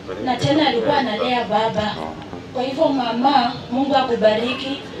na tena alikuwa analea baba. Kwa hivyo mama, Mungu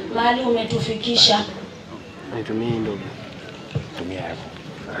akubariki mahali umetufikisha. Nitumie ndogo. Tumia hapo.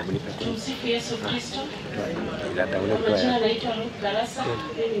 Tumsifu Yesu Kristo. Majina naitwa Barasa,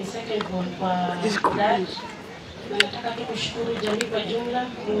 mimi ni second born kwa dad. Na nataka tu kushukuru jamii kwa jumla,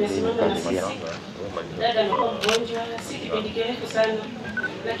 nimesimama na sisi. Dada alikuwa mgonjwa, si kipindi kirefu sana.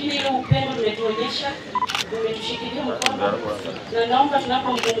 Lakini ile upendo umetuonyesha, umetushikilia mkono. Na naomba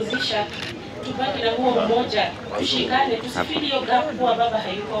tunapompumzisha tubaki na huo mmoja, tushikane, tusifili hiyo gap kuwa baba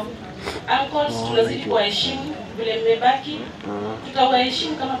hayuko. Uncles tunazidi kuwaheshimu vile mmebaki,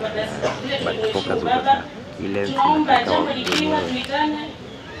 tutawaheshimu kama badazi vile tunaheshimu baba. Tunaomba jambo likiwa tuitane,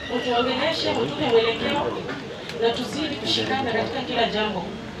 utuongeleshe, utupe mwelekeo na tuzidi kushikana katika kila jambo.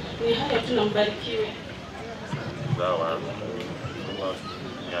 Ni hayo tu, mbarikiwe.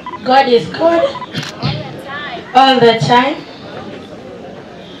 God is good all the time.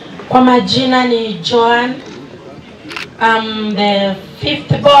 Kwa majina ni Joan. I'm the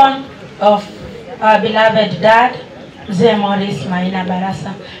fifth born of our beloved dad, Mzee Maurice Maina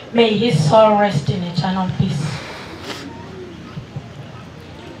Barasa. May his soul rest in eternal peace.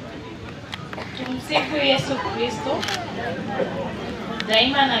 Tumsifu Yesu Kristo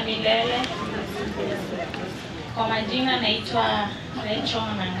daima na milele. Kwa majina naitwa Rachel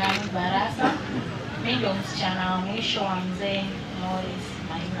Nangamu Barasa. Mimi ndio msichana wa mwisho wa Mzee Maurice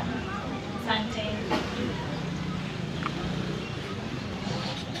Maina. Asante.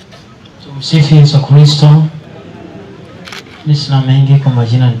 Tumsifu Yesu Kristo. Mimi sina mengi, kwa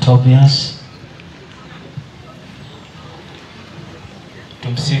majina ni Tobias.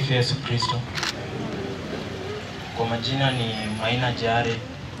 Tumsifu Yesu Kristo. Kwa majina ni Maina Jare,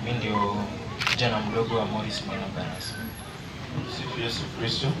 mimi ndio kijana mdogo wa Maurice Maina Barasa. Tumsifu Yesu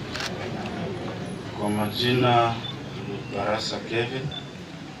Kristo. Kwa majina Barasa Kevin.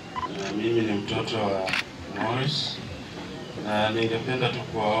 Na mimi ni mtoto wa Maurice. Na ningependa tu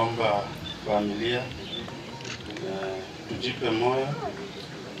kuwaomba familia tujipe moyo.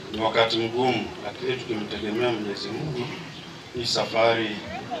 Ni wakati mgumu, lakini tukimtegemea Mwenyezi Mungu hii safari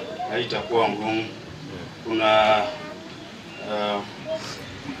haitakuwa ngumu. Kuna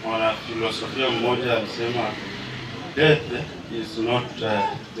mwana filosofia mmoja alisema death is not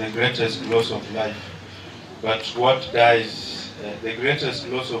the greatest loss of life, but what dies, the greatest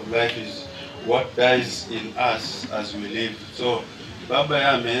loss of life is what dies in us as we live. So baba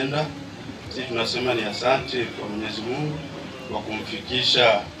ya ameenda, sisi tunasema ni asante kwa Mwenyezi Mungu kwa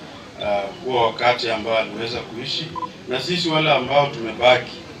kumfikisha huo wakati ambao aliweza kuishi, na sisi wale ambao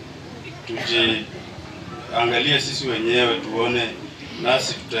tumebaki tujiangalie sisi wenyewe, tuone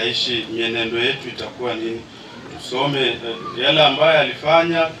nasi tutaishi, mienendo yetu itakuwa nini. Tusome yale ambayo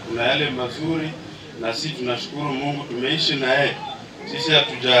alifanya, kuna yale mazuri, na sisi tunashukuru Mungu tumeishi na yeye. Sisi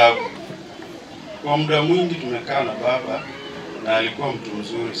hatuja, kwa muda mwingi tumekaa na baba na alikuwa mtu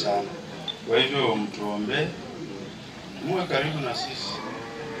mzuri sana. Kwa hivyo mtuombe, muwe karibu na sisi.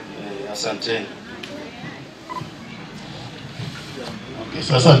 Asanteni. Okay,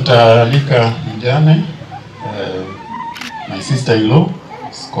 sasa nitaalika mjane my sister in law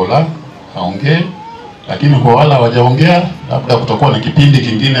Skola aongee, lakini kwa wala hawajaongea labda kutakuwa na kipindi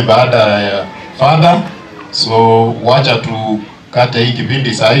kingine baada ya father, so wacha tukate hii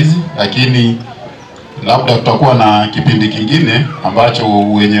kipindi saa hizi, lakini labda tutakuwa na kipindi kingine ambacho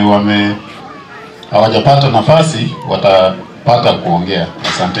wenye hawajapata nafasi watapata kuongea.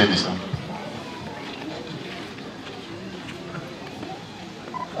 Asanteni sana.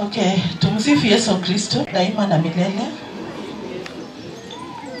 Okay, tumsifu Yesu Kristo daima na milele.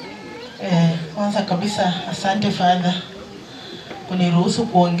 Kwanza kabisa asante Father kuniruhusu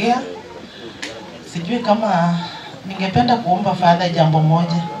kuongea. Sijui kama ningependa kuomba Father jambo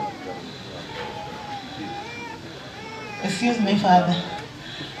moja. Excuse me Father.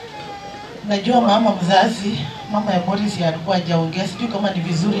 Najua mama mzazi, mama ya Maurice alikuwa hajaongea. Sijui kama ni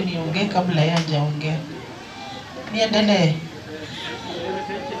vizuri niongee kabla yeye hajaongea. Niendelee.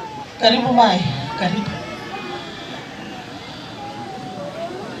 Karibu Mai, karibu.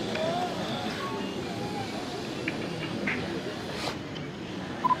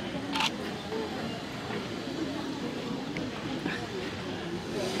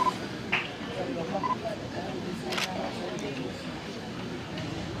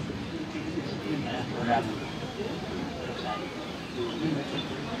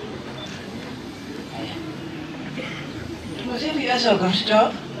 Tumsifu Yesu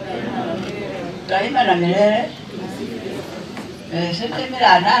Kristo daima na milele.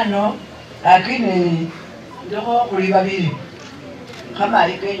 Sitemera nano lakini ndio kuli babili kama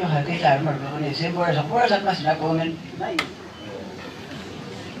alikenyo hakika alikuwa ni sembora za bora sana sina kuongen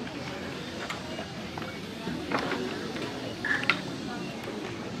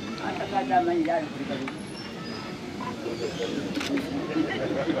atakata manjani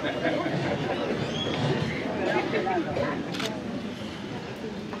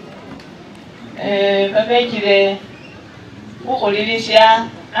babekire ukhulilisya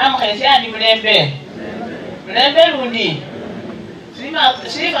namukhesi andi mulembe mulembe lundi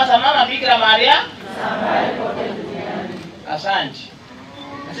sifa za mama Bikira Maria. Asante.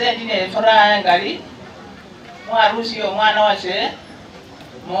 Ese ndine furaha ngali mwarusi yo mwana wase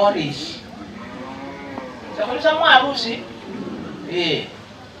Maurice. Sakulisa mwarusi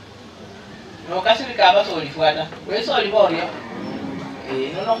no kasirika abasolifuata weso oliborio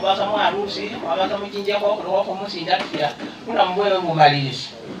nono kubasa mwarusi wabasa mujinje ko kulo ko musinda kya kuna mbwewe mumalisi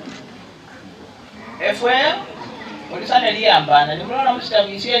efwe olisana liyambana nimulona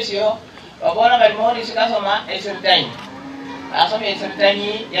musitavisesyo wabona bali Maurice kasoma esertani asoma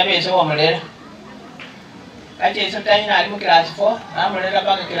esertani yabeso omulela kati esertani nali mu class 4 amulela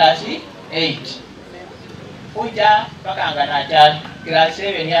paka class 8 uja paka ngana jali class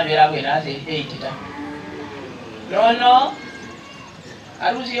 7 yabera bwena 8 ta nono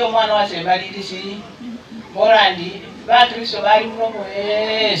arusi yo mwana wa semalilisi morandi bakristo bali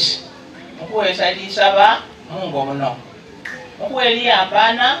munomuesi mukuwesa lisaba mungu muno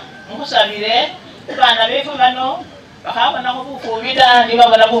mukuweliyambana mukusabile bana befu bano bakhabonakho bufubi ta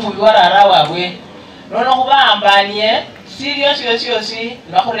nibabona bufubi warara wabwe nono khubawambanie siryosyosyosi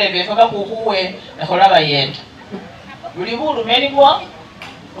nibakhurembefe bakukuwe nekhola bayenda buli bulumeni bwo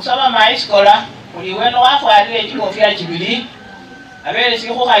musaba maisikola buli weno wafwarire ekikofia kibili abele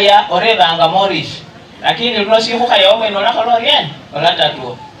sikhukhaya orebanga Maurice lakini luno sikhukhaya omwene olakhola oryena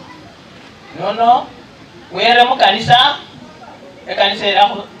olatatuwa nono were mukanisa ekanisa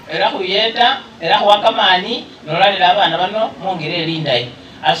erakhuyeta erakhuwakamani nolalila abana bano mungire elindayi.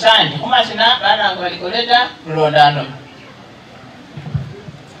 Asante khumasina bananga balikoleta lulondano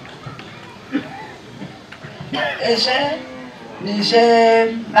ese nise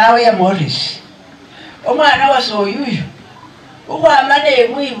mawe ya Maurice omwana wase oyuyu ukwama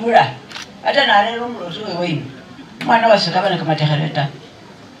nemwibula ata nalelo omulosi weweinu omwana wase kaboneka matekheleta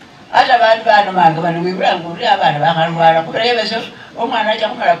ata bandu bano mange bano wibula nguli abana bakhalwala kubera yebeso omwana acha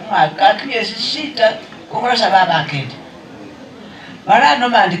khumala kumwaka myesi 6 kukhulosa babakende marano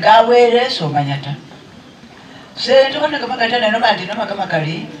mandi kawere somanya ta sendikhona kamakata neno mandi noma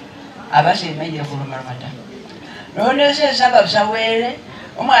kamakali abasemanyile khulumaloma ta none sesaba busa wele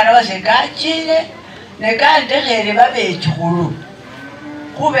omwana wase kachile nekandekhele babechikhulu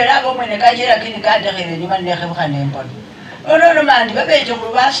khubera abo mwene kachile lakini kandekhele nyuma nekhebukha nembona nono mandi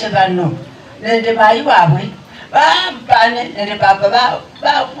babechikhulu base bano nende mayi wabwe bampane nende papa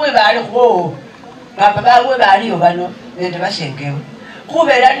babwe balikho papa babwe baliyo bano nende basengewe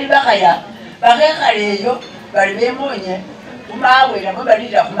khubera nibakhaya bakhekhaleyo bali bemonye khumawe nabo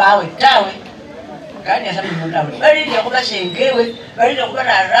balira khumawe tawe kandi yasabimunawe balira khubasengewe balira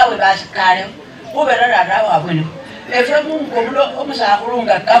khubararawe basikale khubera rarawe abwene efwe mungu bulo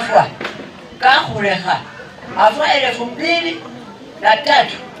omusakhulunga kafwa kakhulekha afwa 2003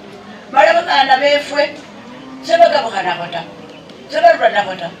 mala babana befwe sebagabukhanakho ta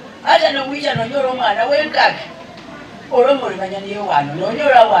sebalwanakho ta ata nowicha nonyola omwana wenkaki olwomulimanya niyo wano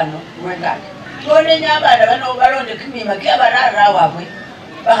nonyola wano wenkaki tonenya abana bano balonde kimima kyabarara wabwe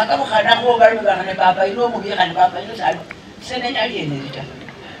bakhakabukhanakho balome bakhane papa ino omubikhane papa ino salo senenya lyeneli ta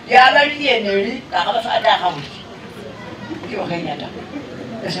lyaba lyeneli kakhabafata akhabuli kyokhenya ta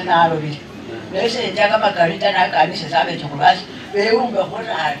ese nalobi nese njaka makarita na kanisa sabe chokulasi beumbe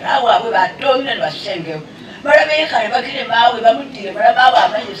khona awa batomina basenge mara bekhale bakile mawe bamutile mara mawe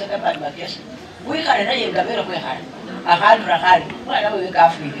amanye saka bali bakesa wikhale naye ngabera kwekhale akhandura khali mwana wewe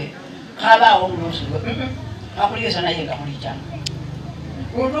kafike khaba omulusi akulisa naye ngakulicha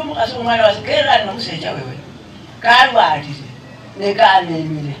umuntu mukasi umwana wasikera nomuseja wewe kalwatise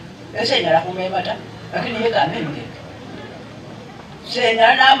nekanemile esenyala kumemata lakini yekamemile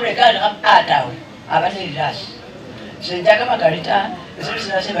senyala namulekani atawe abanelirasi senjaka makarita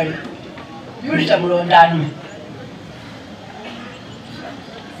esebisinase bali yulita mulondano.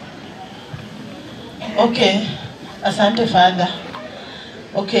 Okay, asante Father.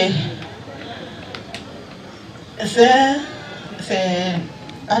 Okay,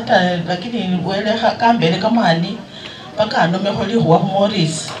 hata lakini wele kambele kamani paka anome kholi huwa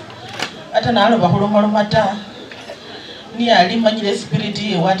Maurice hata nalo bahulomalo mata ni alimanyile spirit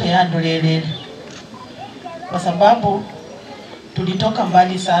ye wata yandolelele kwa sababu tulitoka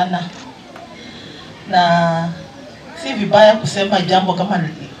mbali sana na si vibaya kusema jambo kama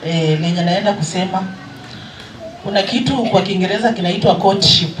lenye naenda kusema. Kuna kitu kwa Kiingereza kinaitwa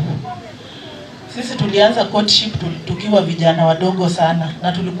courtship. Sisi tulianza courtship tukiwa vijana wadogo sana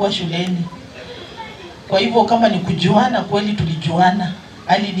na tulikuwa shuleni. Kwa hivyo kama ni kujuana kweli tulijuana.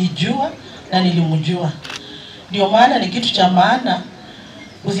 Alinijua na nilimjua. Ndio maana ni kitu cha maana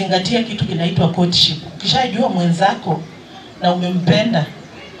kuzingatia kitu kinaitwa courtship. Ukishajua mwenzako na umempenda,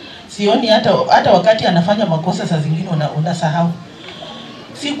 sioni hata wakati anafanya makosa saa zingine unasahau.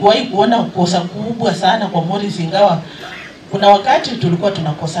 Si kuwahi kuona kosa kubwa sana kwa Maurice, ingawa kuna wakati tulikuwa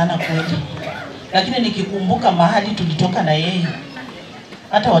tunakosana kweli. Lakini nikikumbuka mahali tulitoka na yeye,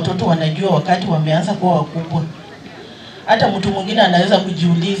 hata watoto wanajua wakati wameanza kuwa wakubwa. Hata mtu mwingine anaweza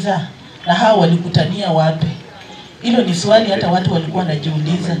kujiuliza na hao walikutania wapi. Hilo ni swali hata watu walikuwa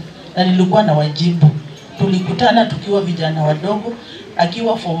wanajiuliza na nilikuwa na wajibu. Tulikutana tukiwa vijana wadogo,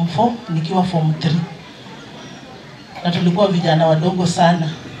 akiwa form 4 nikiwa form 3. Na tulikuwa vijana wadogo sana.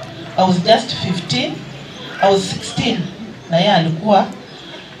 I was just 15, I was 16 na yeye alikuwa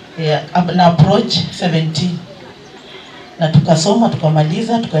na approach 17. Na tukasoma,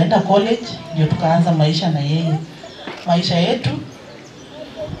 tukamaliza, tukaenda college, ndio tukaanza maisha na yeye. Maisha yetu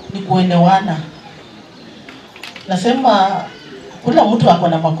ni kuelewana. Nasema kila mtu ako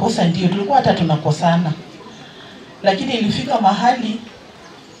na makosa, ndio tulikuwa hata tunakosana. Lakini ilifika mahali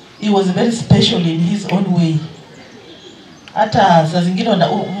he was very special in his own way. Hata saa zingine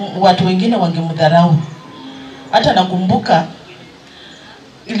watu wengine wangemdharau. Hata nakumbuka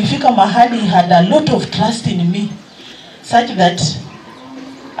ilifika mahali he had a lot of trust in me such that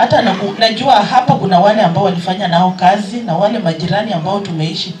hata najua hapa kuna wale ambao walifanya nao kazi na wale majirani ambao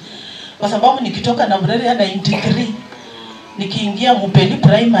tumeishi, kwa sababu nikitoka na Mrere ya 93 nikiingia Mupeli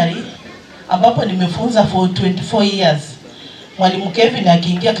Primary ambapo nimefunza for 24 years, mwalimu Kevin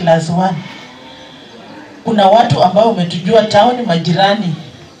akiingia class 1, kuna watu ambao umetujua town, majirani.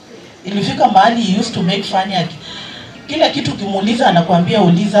 Ilifika mahali he used to make fun yake. Kila kitu kimuuliza anakuambia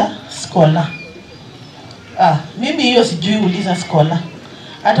uliza scholar. Mimi hiyo sijui uliza scholar.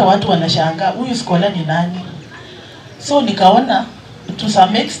 Hata watu wanashangaa huyu scholar ni nani? So nikaona to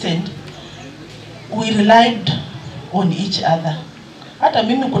some extent we relied on each other. Hata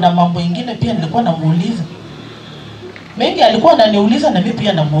mimi kuna mambo mengine pia nilikuwa namuuliza. Mengi alikuwa ananiuliza na mimi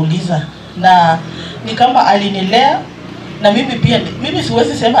pia namuuliza. Na ni kama alinilea na mimi pia, mimi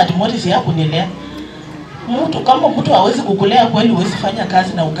siwezi sema ati Maurice hakunilea. Kama mtu hawezi kukulea kweli, huwezi fanya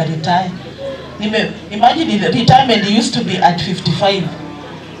kazi na ukaretire. Imagine the retirement used to be at 55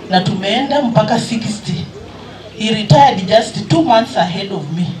 na tumeenda mpaka 60. He retired just 2 months ahead of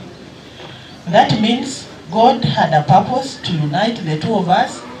me. That means God had a purpose to unite the two of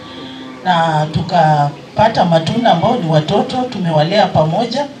us, na tukapata matunda ambao ni watoto, tumewalea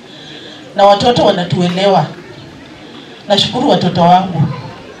pamoja na watoto wanatuelewa. Nashukuru watoto wangu.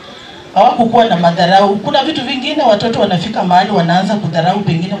 Hawakukuwa na madharau. Kuna vitu vingine watoto wanafika mahali wanaanza kudharau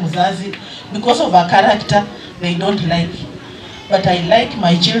pengine mzazi because of a character they don't like. But I like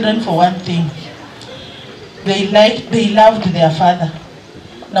my children for one thing. They loved their father.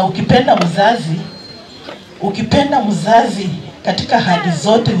 Na ukipenda mzazi katika hali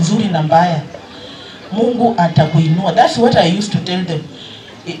zote nzuri na mbaya, Mungu atakuinua. That's what I used to tell them.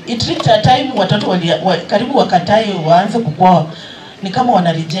 It reached a time watoto karibu wakatae waanze kukua ni kama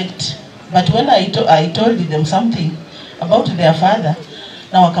wana reject. But when I told them something about their father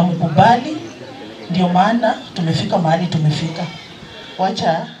na wakamkubali, ndio maana tumefika mahali tumefika.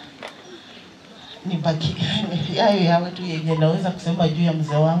 Wacha nibaki yayo yawe tu yenye naweza kusema juu ya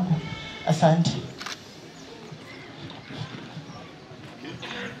mzee wangu. Asante.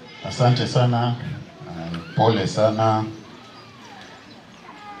 Asante sana, pole sana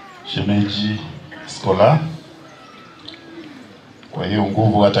shemeji Skola kwa hiyo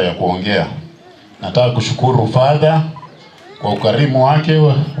nguvu hata ya kuongea. Nataka kushukuru Father kwa ukarimu wake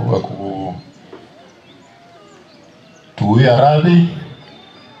wa kutuia radhi,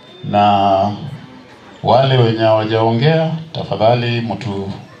 na wale wenye hawajaongea tafadhali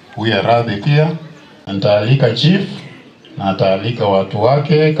mtuie radhi pia. Nitaalika chief na ataalika watu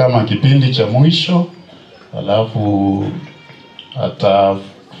wake kama kipindi cha mwisho, alafu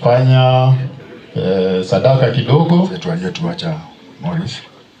atafanya sadaka kidogo. Tuacha Maurice.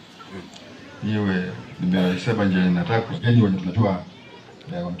 Niwe nimesema nje nataka kugeni wenye tunajua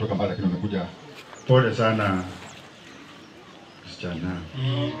wametoka mbali lakini wamekuja. Pole sana msichana.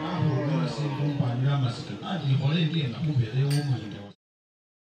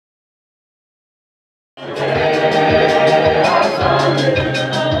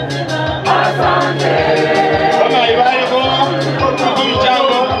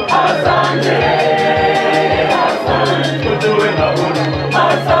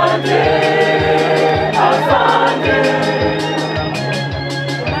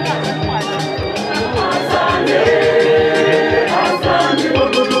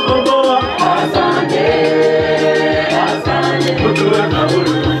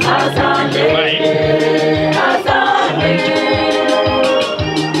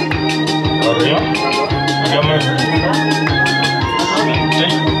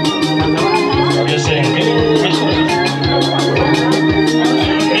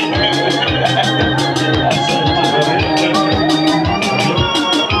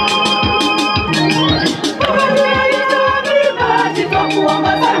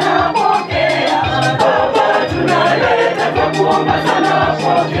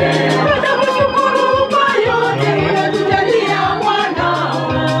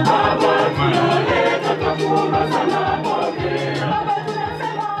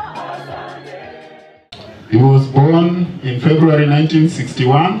 He was born in February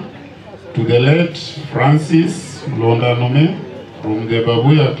 1961 to the late Francis Londanome from the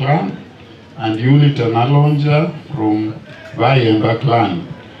Babuya clan and Yuli Tanalonja from Bayemba clan.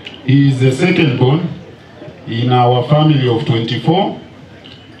 He is the second born in our family of 24.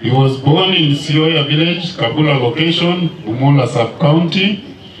 He was born in Sioya village, Kabula location, Bumula sub-county.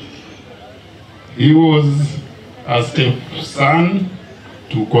 He was a stepson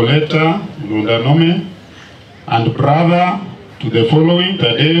to Coletta Londanome and brother to the following: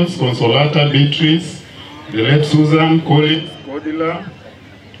 Thaddeus Consolata Beatrice, the late Susan Collins Codilla,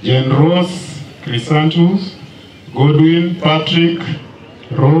 Jane Rose Chrysanthus, Godwin Patrick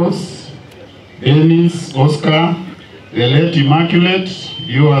Rose, Dennis Oscar, the late Immaculate,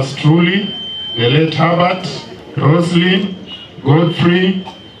 yours truly, the late Herbert, Roslyn, Godfrey,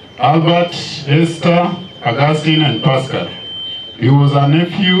 Albert, Esther, Augustine and Pascal. He was a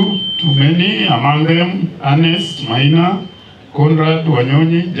nephew to many, among them Ernest Maina, Conrad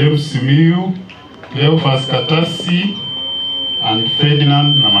Wanyonyi, James Simiyu, Cleophas Katasi, and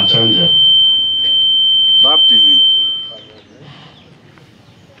Ferdinand Namachanja. Baptism.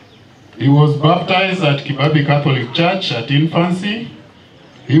 He was baptized at Kibabi Catholic Church at infancy.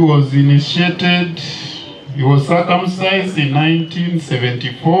 He was circumcised in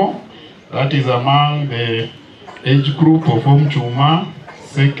 1974. That is among the age group of Chuma.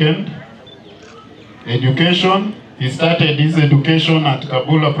 Second, education. He started his education at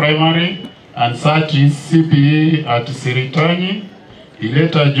Kabula Primary and started his CPA at Siritani. He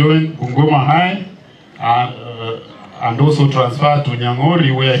later joined Bungoma High and also transferred to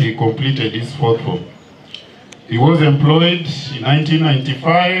Nyangori, where he completed his fourth form. He was employed in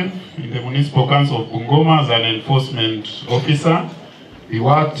 1995 in the Municipal Council of Bungoma as an enforcement officer. He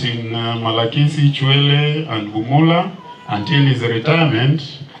worked in Malakisi, Chwele and Bumula until his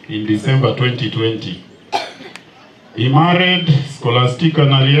retirement in December 2020. He married Scholastica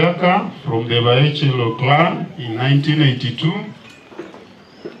Naliaka from the Baechelo clan in 1982,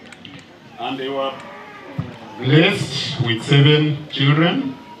 and they were blessed with 7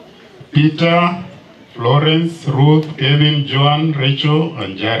 children: Peter, Florence, Ruth, Kevin, Joan, Rachel,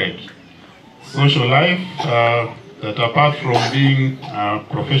 and Jared. Social life, that apart from being a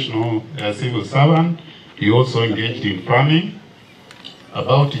professional civil servant, he also engaged in farming.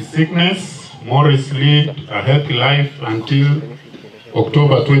 About his sickness, Maurice lived a healthy life until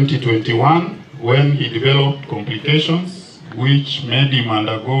October 2021, when he developed complications which made him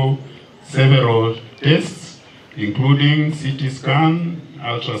undergo several tests, including CT scan,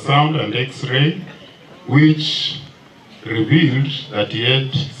 ultrasound and X-ray, which revealed that he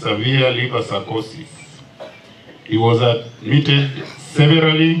had severe liver cirrhosis. He was admitted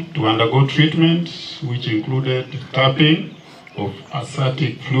severally to undergo treatment, which included tapping of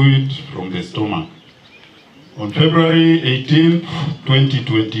ascitic fluid from the stomach. On February 18,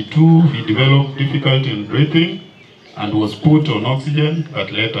 2022, he developed difficulty in breathing and was put on oxygen,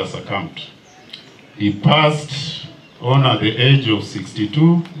 but later succumbed. He passed on at the age of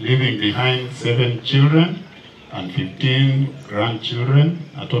 62, leaving behind 7 children and 15 grandchildren,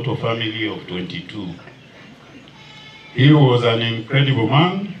 a total family of 22. He was an incredible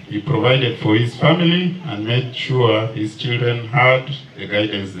man. He provided for his family and made sure his children had the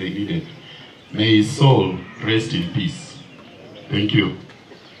guidance they needed. May his soul rest in peace. Thank you.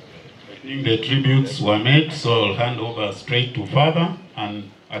 I think the tributes were made, so I'll hand over straight to Father. And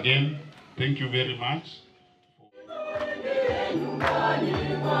again, thank you very much.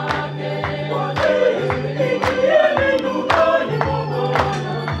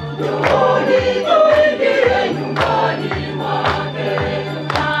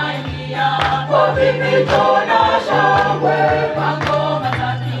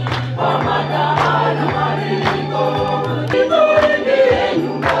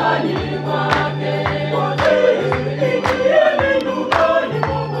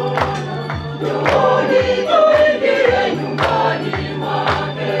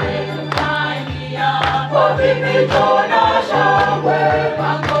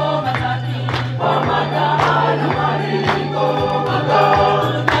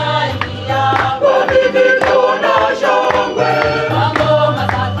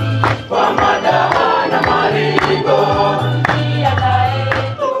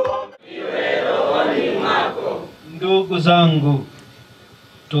 Ndugu zangu,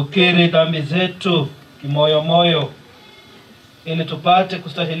 tukiri dhambi zetu kimoyomoyo ili tupate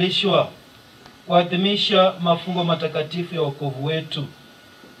kustahilishwa kuadhimisha mafungo matakatifu ya wokovu wetu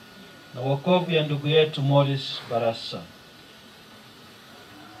na wokovu ya ndugu yetu Maurice Barasa.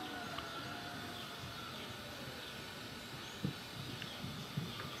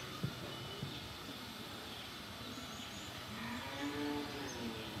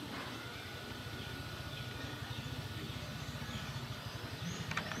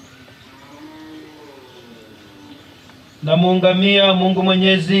 Namuungamia Mungu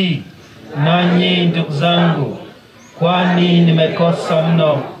Mwenyezi, nanyi ndugu zangu, kwani nimekosa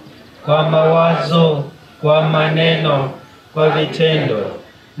mno kwa mawazo, kwa maneno, kwa vitendo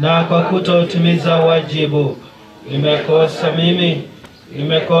na kwa kutotimiza wajibu.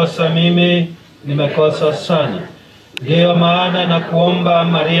 Nimekosa sana. Ndiyo maana na kuomba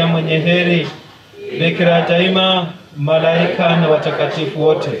Maria mwenye heri, Bikira daima, malaika na watakatifu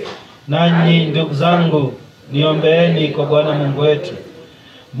wote, nanyi ndugu zangu, niombeeni kwa Bwana Mungu wetu.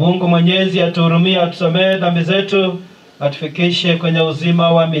 Mungu Mwenyezi atuhurumie, atusamehe dhambi zetu, atufikishe kwenye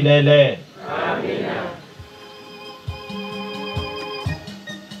uzima wa milele. Amina.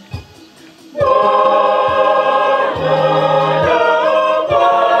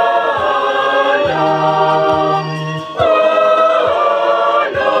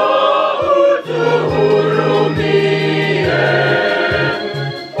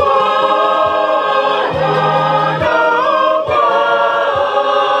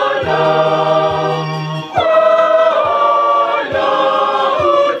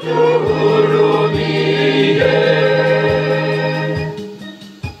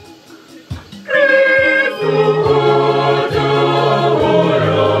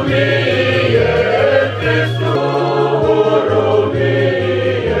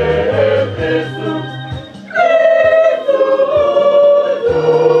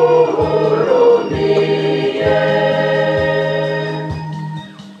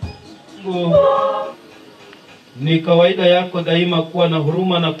 Ni kawaida yako daima kuwa na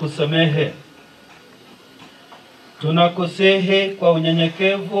huruma na kusamehe. Tunakusihi kwa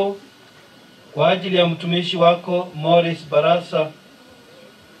unyenyekevu kwa ajili ya mtumishi wako Maurice Barasa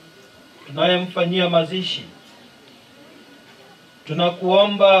tunayemfanyia mazishi.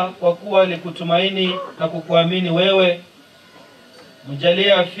 Tunakuomba kwa kuwa alikutumaini na kukuamini wewe,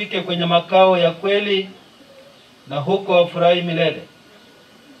 mjalie afike kwenye makao ya kweli na huko afurahi milele.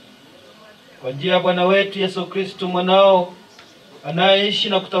 Kwa njia ya Bwana wetu Yesu Kristo mwanao, anayeishi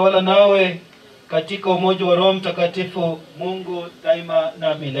na kutawala nawe katika umoja wa Roho Mtakatifu, Mungu daima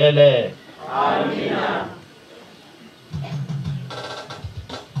na milele. Amina.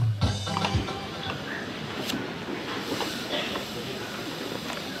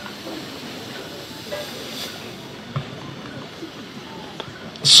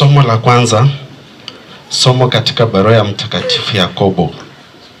 Somo la kwanza, somo katika barua ya Mtakatifu Yakobo.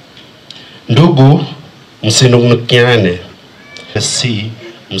 Ndugu, msinung'unikiane,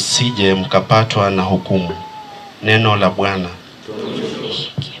 msije mkapatwa na hukumu. Neno la Bwana.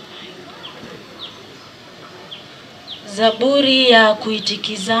 Zaburi ya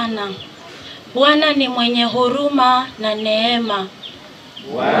kuitikizana. Bwana ni mwenye huruma na neema.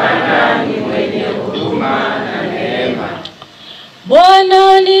 Bwana ni mwenye huruma na neema.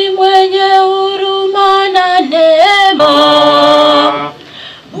 Bwana ni mwenye huruma na neema.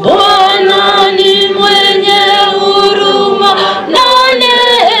 Bwana ni mwenye huruma na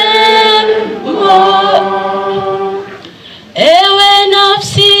neema. Ewe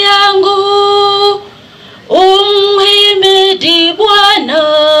nafsi yangu, umhimidi Bwana,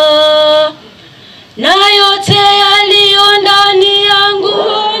 na yote yaliyo ndani yangu.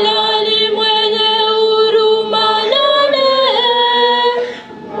 Bwana ni mwenye huruma na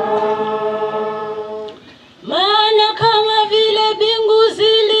neema. Maana kama vile mbingu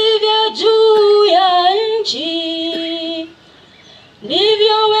zilivyo juu ya nchi,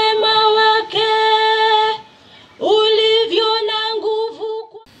 ndivyo wema wake ulivyo na nguvu.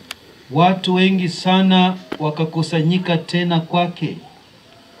 Watu wengi sana wakakusanyika tena kwake,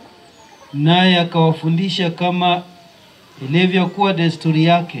 naye akawafundisha kama ilivyokuwa desturi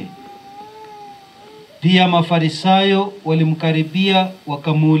yake. Pia Mafarisayo walimkaribia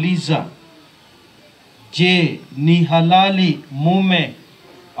wakamuuliza, je, ni halali mume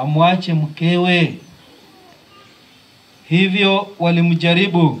amwache mkewe? Hivyo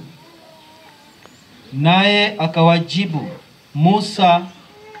walimjaribu, naye akawajibu, Musa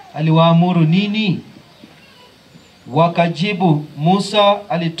aliwaamuru nini? Wakajibu, Musa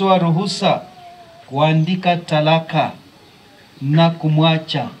alitoa ruhusa kuandika talaka na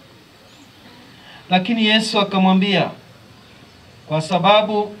kumwacha. Lakini Yesu akamwambia, kwa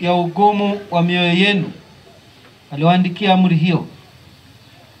sababu ya ugumu wa mioyo yenu aliwaandikia amri hiyo.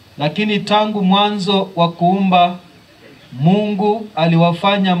 Lakini tangu mwanzo wa kuumba, Mungu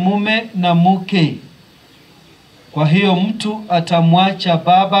aliwafanya mume na mke. Kwa hiyo mtu atamwacha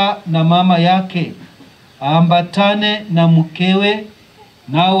baba na mama yake, aambatane na mkewe,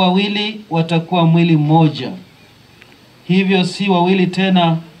 nao wawili watakuwa mwili mmoja. Hivyo si wawili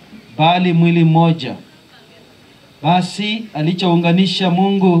tena, bali mwili mmoja. Basi alichounganisha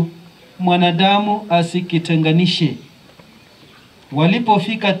Mungu, mwanadamu asikitenganishe.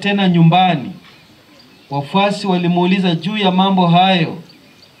 Walipofika tena nyumbani, wafuasi walimuuliza juu ya mambo hayo.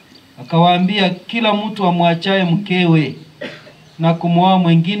 Akawaambia, kila mtu amwachaye mkewe na kumwoa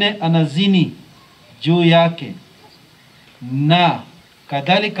mwingine anazini juu yake, na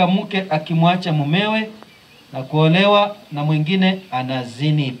kadhalika mke akimwacha mumewe na kuolewa na mwingine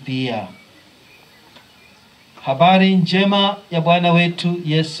anazini pia. Habari njema ya Bwana wetu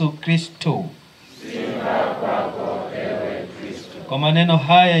Yesu Kristo. Sifa kwako ewe Kristo. Kwa maneno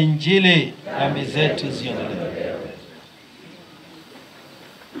haya Injili dhambi zetu ziondolewe.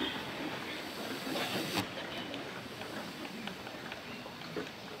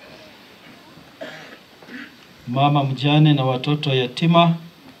 Mama mjane na watoto yatima,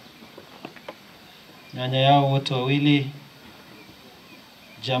 nyanya yao wote wawili,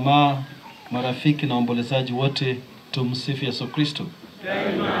 jamaa, marafiki na waombolezaji wote, tumsifu Yesu Kristo.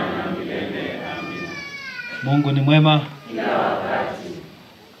 Mungu ni mwema Kila wakati.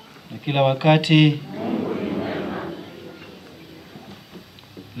 na kila wakati. Mungu ni mwema.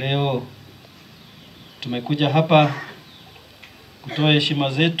 Leo tumekuja hapa kutoa heshima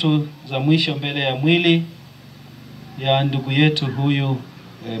zetu za mwisho mbele ya mwili ya ndugu yetu huyu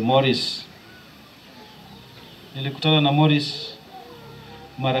Maurice. Nilikutana na Maurice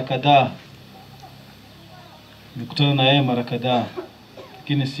mara kadhaa. Nilikutana na yeye mara kadhaa,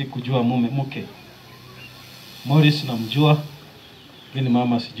 lakini sikujua mke. Maurice namjua, lakini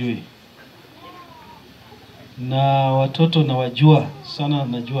mama sijui. Na watoto nawajua sana,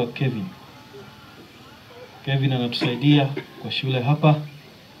 najua Kevin. Kevin anatusaidia kwa shule hapa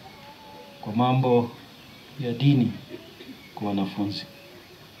kwa mambo ya dini kwa wanafunzi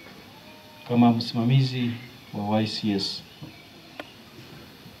kama msimamizi wa YCS.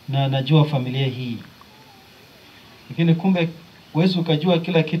 Na najua familia hii. Lakini kumbe huwezi ukajua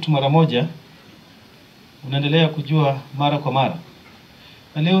kila kitu mara moja, unaendelea kujua mara kwa mara.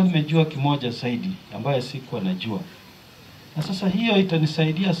 Na leo nimejua kimoja zaidi ambaye sikuwa najua. Na sasa hiyo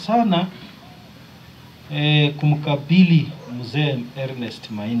itanisaidia sana kumkabili mzee Ernest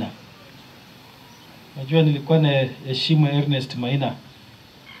Maina. Najua nilikuwa na heshima Ernest Maina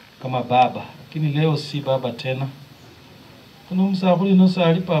kama baba, lakini leo si baba tena. Kuna msahuri nusa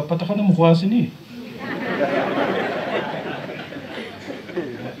alipa patakana mkwasi ni.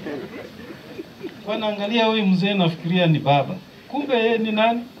 Kwa naangalia huyu mzee nafikiria ni baba. Kumbe yeye ni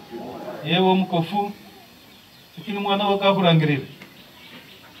nani? Yeye wa mkofu. Lakini mwana wakakurangiriri.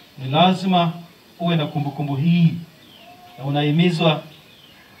 Ni lazima uwe na kumbukumbu hii na unahimizwa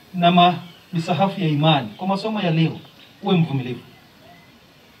na misahafu ya imani. Kwa masomo ya leo uwe mvumilivu.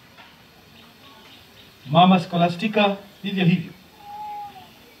 Mama Scholastica vivyo hivyo.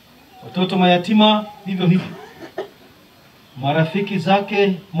 Watoto mayatima vivyo hivyo. Marafiki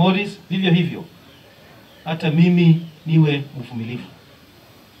zake Maurice vivyo hivyo. Hata mimi niwe mvumilivu.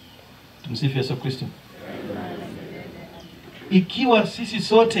 Tumsifu Yesu Kristo. Ikiwa sisi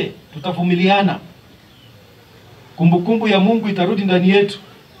sote tutavumiliana, kumbukumbu ya Mungu itarudi ndani yetu.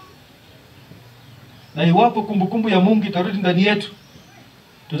 Na iwapo kumbukumbu ya Mungu itarudi ndani yetu,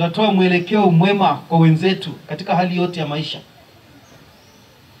 tutatoa mwelekeo mwema kwa wenzetu katika hali yote ya maisha.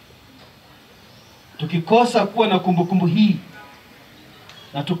 Tukikosa kuwa na kumbukumbu hii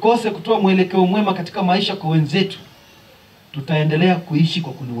na tukose kutoa mwelekeo mwema katika maisha kwa wenzetu, tutaendelea kuishi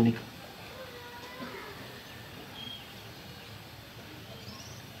kwa kunung'unika.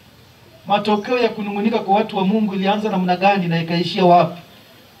 Matokeo ya kunung'unika kwa watu wa Mungu ilianza namna gani na ikaishia wapi?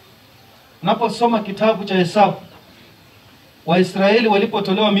 Unaposoma kitabu cha Hesabu, Waisraeli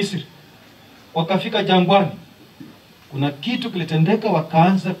walipotolewa Misri wakafika jangwani, kuna kitu kilitendeka,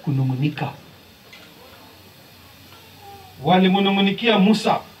 wakaanza kunung'unika. Walimunung'unikia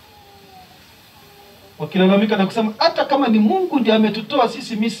Musa wakilalamika na kusema, hata kama ni Mungu ndiye ametutoa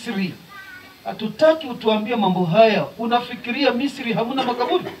sisi Misri, hatutaki utuambie mambo haya. Unafikiria Misri hamuna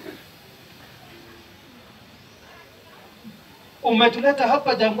makaburi? Umetuleta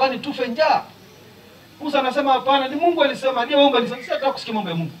hapa jangwani tufe njaa? Musa anasema hapana, ni Mungu alisema, ni Mungu alisema. Sisi hatutaki kusikia mambo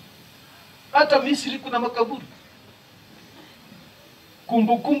ya Mungu. Hata Misri kuna makaburi.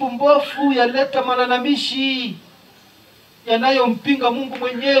 Kumbukumbu mbovu yaleta malalamishi yanayompinga Mungu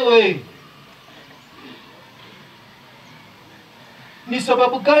mwenyewe. Ni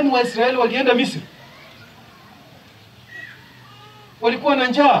sababu gani Waisraeli walienda Misri? Walikuwa na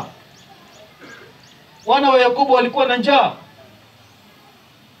njaa. Wana wa Yakobo walikuwa na njaa.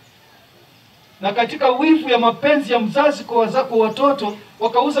 Na katika wivu ya mapenzi ya mzazi kwa watoto,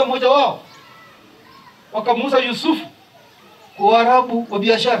 wakauza mmoja wao. Wakamuuza Yusufu kwa Waarabu wa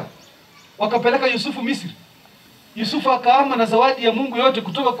biashara. Wakapeleka Yusufu Misri. Yusufu akaama na zawadi ya Mungu yote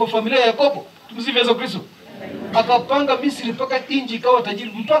kutoka kwa familia ya Yakobo. Tumsifu Yesu Kristo. Akapanga Misri mpaka inji ikawa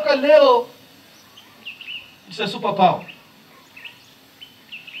tajiri. Mpaka leo it's a super power.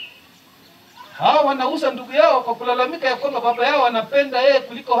 Hawa wanauza ndugu yao kwa kulalamika ya kwamba baba yao anapenda yeye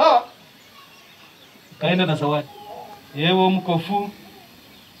kuliko hawa. Kaenda na zawadi. Yewe mkofu,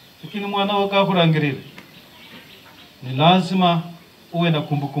 lakini mwanao kakurangirira. Ni lazima uwe na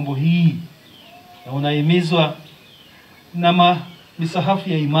kumbukumbu hii na unahimizwa na misahafu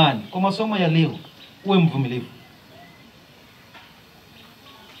ya imani. Kwa masomo ya leo uwe mvumilivu.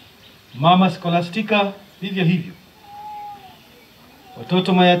 Mama Scholastica vivyo hivyo.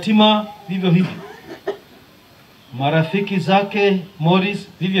 Watoto mayatima vivyo hivyo. Marafiki zake Maurice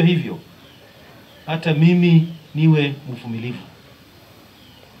vivyo hivyo. Hata mimi niwe mvumilivu.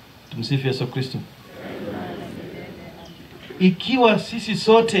 Tumsifu Yesu Kristo. Ikiwa sisi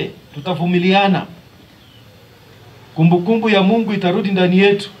sote tutavumiliana, kumbukumbu ya Mungu itarudi ndani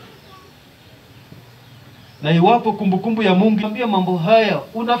yetu. Na iwapo kumbukumbu ya Mungu ambia mambo haya,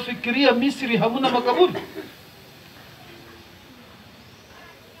 unafikiria Misri hamuna makaburi?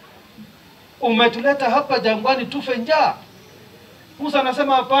 Umetuleta hapa jangwani tufe njaa? Musa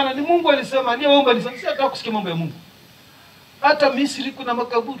anasema hapana, ni Mungu alisema, ni Mungu alisema. Sisi hatutaki kusikia mambo ya Mungu. Hata Misri kuna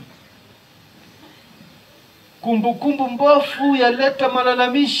makaburi. Kumbukumbu mbovu yaleta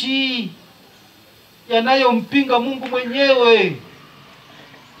malalamishi yanayompinga Mungu mwenyewe.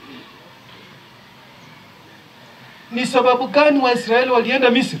 Ni sababu gani Waisraeli walienda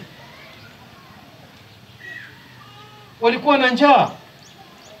Misri? Walikuwa na njaa.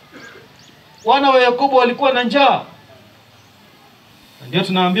 Wana wa Yakobo walikuwa na njaa. Ndio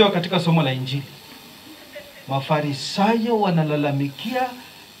tunaambiwa katika somo la Injili. Mafarisayo wanalalamikia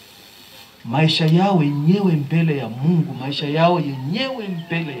maisha yao wenyewe mbele ya Mungu, maisha yao yenyewe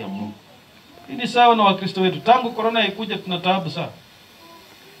mbele ya Mungu. Hii ni sawa na Wakristo wetu. Tangu corona ikuja tuna taabu sana.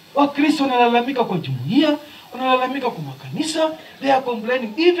 Wakristo wanalalamika kwa jumuiya, wanalalamika kwa makanisa, they are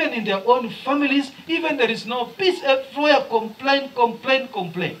complaining even in their own families, even there is no peace, everywhere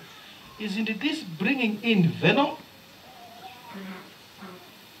complain. Isn't this bringing in venom?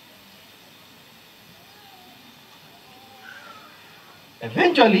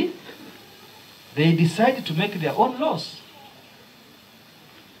 Eventually, they decide to make their own laws.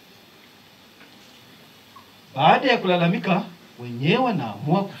 Baada ya kulalamika, wenyewe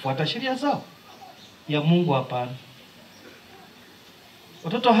wanaamua kufuata sheria zao. Ya Mungu hapana.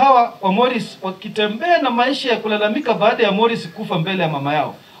 Watoto hawa wa Maurice wakitembea na maisha ya kulalamika baada ya Maurice kufa mbele ya mama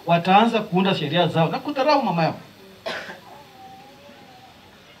yao, wataanza kuunda sheria zao na kudharau mama yao.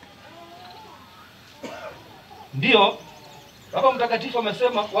 Ndio Baba Mtakatifu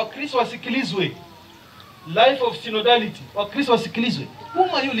amesema Wakristo wasikilizwe. Life of synodality. Wakristo wasikilizwe.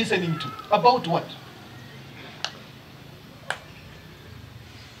 Whom are you listening to? About what?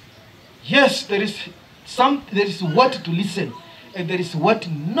 Yes, there is what to listen and there is what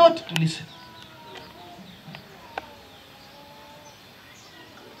not to listen.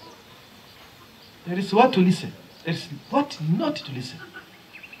 There is what to listen. There is what not to listen.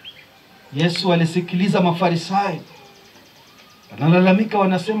 Yesu alisikiliza Mafarisayo. Wanalalamika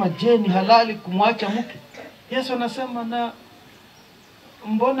wanasema, je, ni halali kumwacha mke? Yesu anasema, na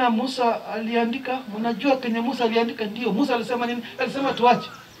mbona Musa aliandika? Mnajua kenye Musa aliandika? Ndio. Musa alisema nini? Alisema tuache.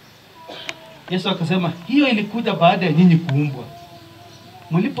 Yesu akasema, hiyo ilikuja baada ya nyinyi kuumbwa.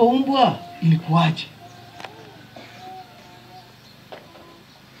 Mlipoumbwa ilikuwaje?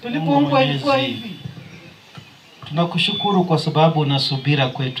 Tulipoumbwa ilikuwa hivi. Tunakushukuru kwa sababu unasubira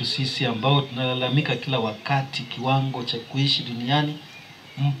kwetu sisi ambao tunalalamika kila wakati kiwango cha kuishi duniani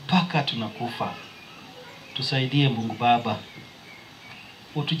mpaka tunakufa. Tusaidie Mungu Baba.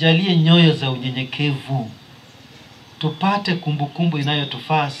 Utujalie nyoyo za unyenyekevu. Tupate kumbukumbu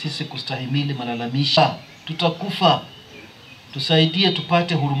inayotufaa sisi kustahimili malalamisho. Tutakufa. Tusaidie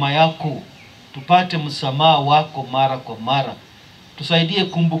tupate huruma yako. Tupate msamaha wako mara kwa mara. Tusaidie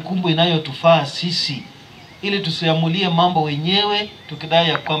kumbukumbu inayotufaa sisi ili tusiamulie mambo wenyewe tukidai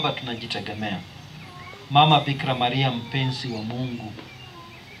ya kwamba tunajitegemea. Mama Bikira Maria mpenzi wa Mungu,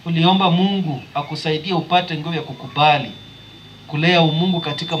 uliomba Mungu akusaidie upate nguvu ya kukubali kulea umungu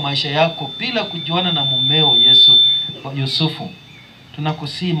katika maisha yako bila kujuana na mumeo Yusufu.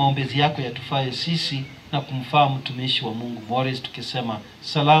 Tunakusihi maombezi yako yatufae sisi na kumfaa mtumishi wa Mungu Maurice, tukisema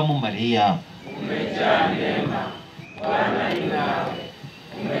salamu Maria, umejaa neema, Bwana yu nawe,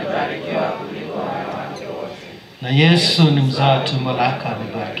 umebarikiwa kuliko wanawake wote, na Yesu ni mzao wa tumbo lako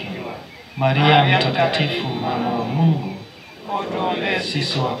amebarikiwa. Maria mtakatifu, mama wa Mungu, utuombee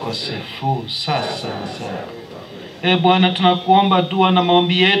sisi wakosefu sasa na saa. Bwana, tunakuomba dua na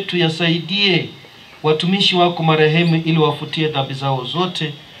maombi yetu yasaidie watumishi wako marehemu ili wafutie dhambi zao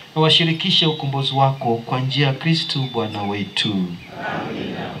zote na washirikishe ukombozi wako kwa njia ya Kristo Bwana wetu.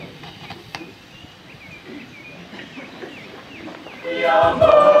 Amina.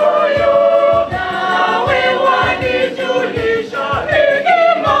 Nawe wanijulisha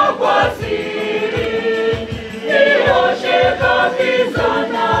hekima kwa siri, nioshe kabisa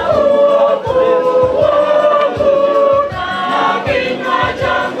na uovu wangu, na kinywa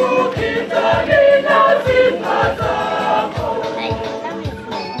changu kitanena sifa zako.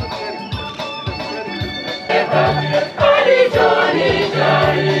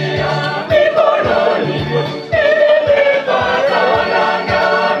 Alichonijalia mikononi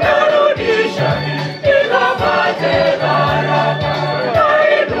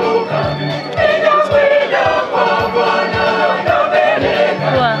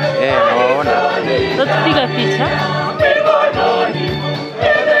Piga picha.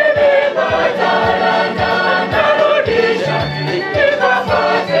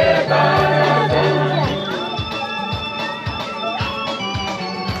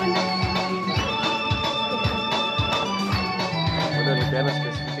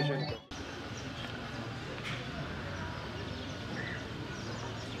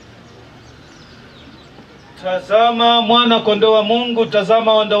 Tazama mwana kondoo wa Mungu,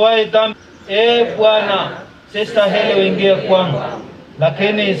 tazama ondoaye dhambi. Bwana, sistahili uingie kwangu,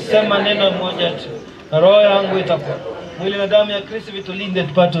 lakini sema neno moja tu na roho yangu itakuwa. Mwili na damu ya Kristo vitulinde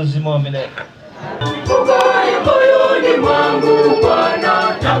tupate uzima wa milele. Ukae moyoni mwangu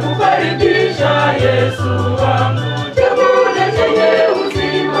Bwana, nakukaribisha Yesu wangu, chakula chenye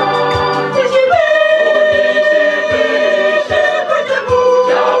uzima. Unishibishe kwa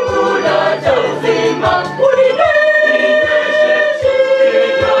chakula cha uzima,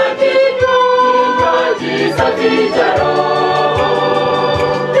 kinywaji safi cha Roho.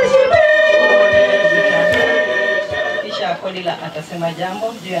 Kisha Kolila atasema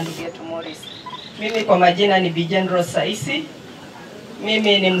jambo juu ya ndugu yetu Maurice. Mimi kwa majina ni Bijendro Saisi.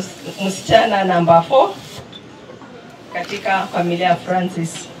 Mimi ni msichana namba 4 katika familia ya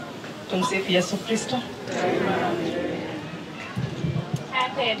Francis. Tumsifu Yesu Kristo.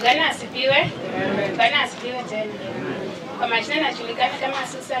 Bwana asifiwe. Bwana asifiwe tena. Kwa majina najulikana kama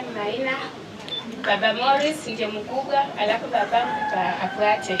Susan Maina. Baba Maurice ndiye mkubwa, alafu babangu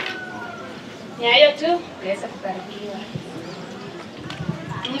afuate. Ni hayo tu, naweza kubarikiwa.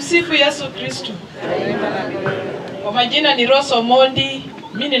 Tumsifu Yesu Kristo. Kwa majina ni Roso Mondi,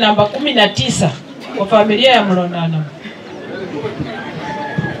 mimi ni namba 19 kwa familia ya Mlondano.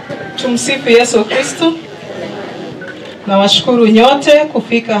 Tumsifu Yesu Kristo. Nawashukuru nyote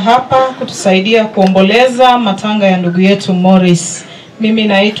kufika hapa kutusaidia kuomboleza matanga ya ndugu yetu Maurice. Mimi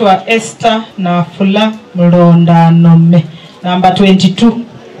naitwa Esther Nafula Mlondanome, namba 22.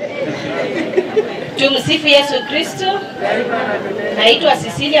 Tumsifu Yesu Kristo. Naitwa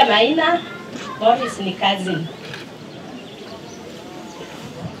Cecilia Maina. Maurice ni cousin.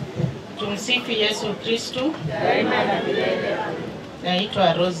 Tumsifu Yesu Kristo.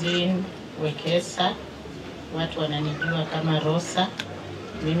 Naitwa Roslyn Wekesa. Watu wananijua kama Rosa.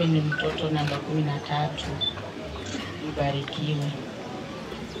 Mimi ni mtoto namba 13. Mbarikiwe.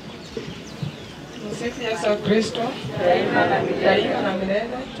 Tumsifu Yesu Kristo. Daima na milele.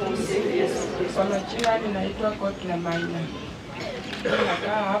 Tumsifu Yesu Kristo. Kwa majina ninaitwa Kotla Maina.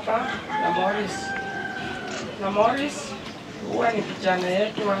 Nakaa hapa na Maurice. Na Maurice huwa ni kijana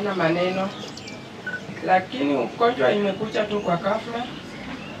yetu, hana maneno. Lakini ugonjwa imekuja tu kwa ghafla.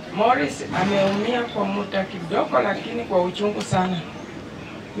 Maurice ameumia kwa muda kidogo, lakini kwa uchungu sana.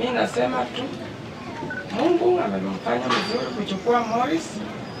 Mimi nasema tu Mungu amemfanya mzuri kuchukua Maurice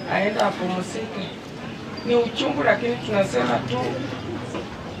aenda apumzike. Ni uchungu, lakini tunasema tu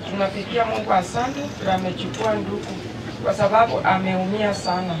tunapigia Mungu asante kwa amechukua ndugu, kwa sababu ameumia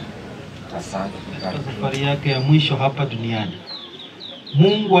sana. Asante. Safari yake ya mwisho hapa duniani,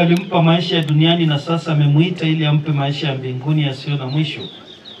 Mungu alimpa maisha ya duniani na sasa amemuita ili ampe maisha ya mbinguni yasiyo na mwisho.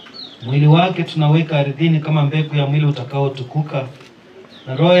 Mwili wake tunaweka ardhini kama mbegu ya mwili utakaotukuka,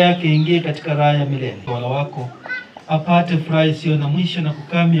 na roho yake ingie katika raha ya milele. Wala wako apate furaha isiyo na mwisho na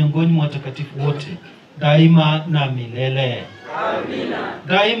kukaa miongoni mwa watakatifu wote daima na milele. Amina.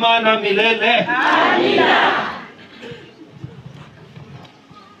 Daima na milele. Amina.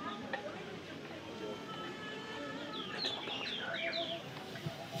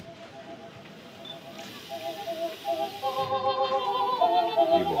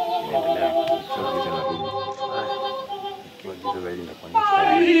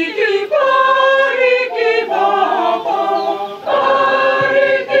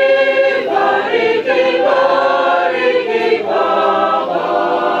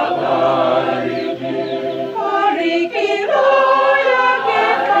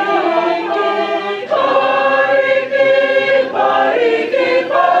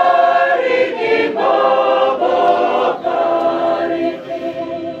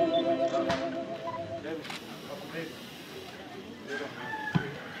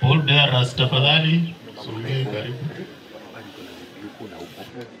 Tafadhali songee karibu.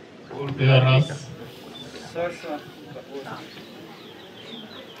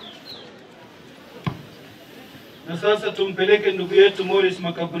 Na sasa tumpeleke ndugu yetu Maurice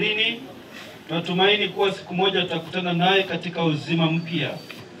makaburini. Tunatumaini kuwa siku moja tutakutana naye katika uzima mpya.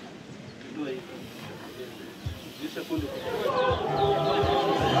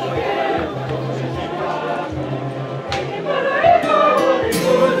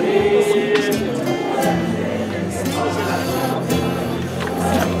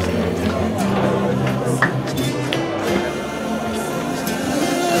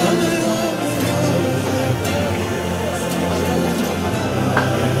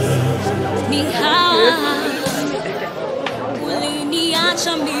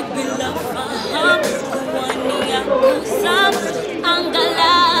 Uliniacha mimi bila fahamu kuwa ni yako sana,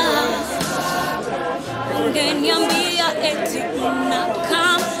 angalau ungeniambia eti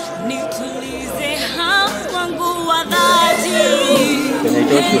unakam nitulize hamu wangu wa dhati.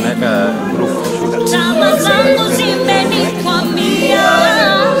 Tamaa zangu zimenikwamia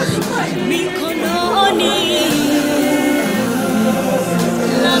mikononi,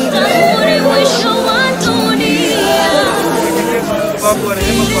 labda uri mwisho wa dunia.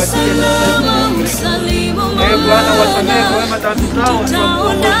 Salama msalimu Maulana,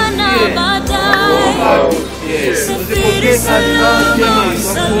 tutaonana baadaye. Safiri salama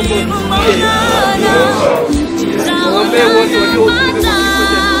msalimu Maulana, tutaonana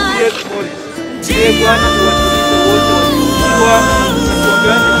baadaye.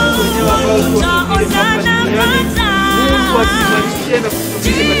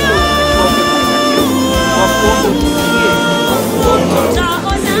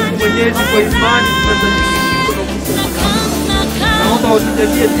 Mwenyezi kwa imani naomba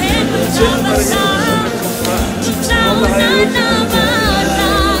utujalie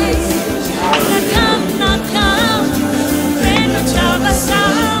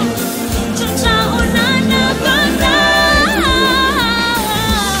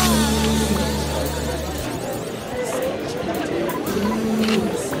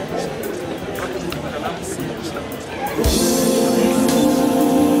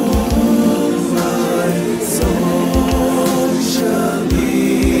Shall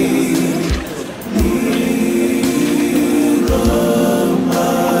be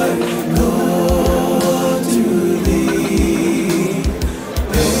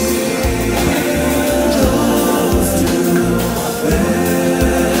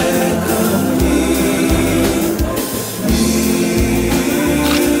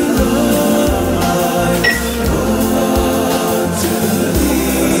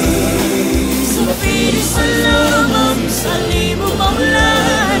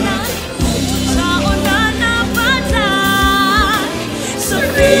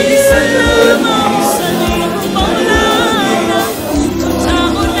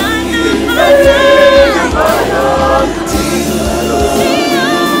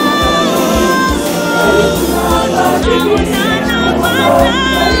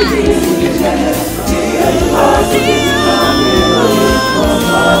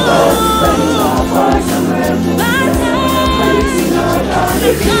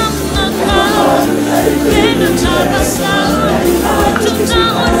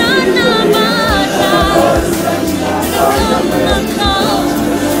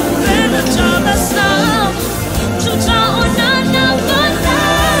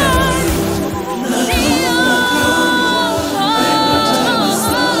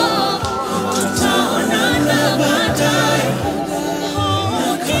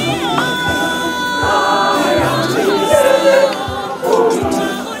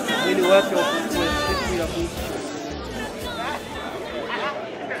wake wa ufufuo siku ya mwisho.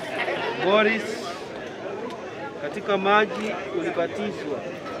 Maurice, katika maji ulibatizwa.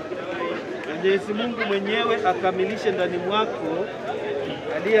 Mwenyezi Mungu mwenyewe akamilishe ndani mwako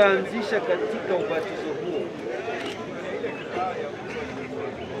aliyeanzisha katika ubatizo huo.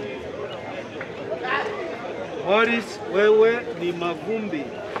 Maurice, wewe ni mavumbi.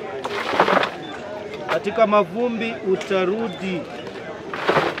 Katika mavumbi utarudi,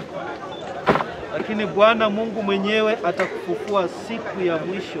 lakini Bwana Mungu mwenyewe atakufufua siku ya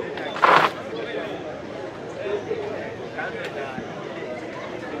mwisho.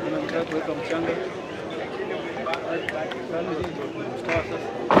 Nataka kuweka mchanga.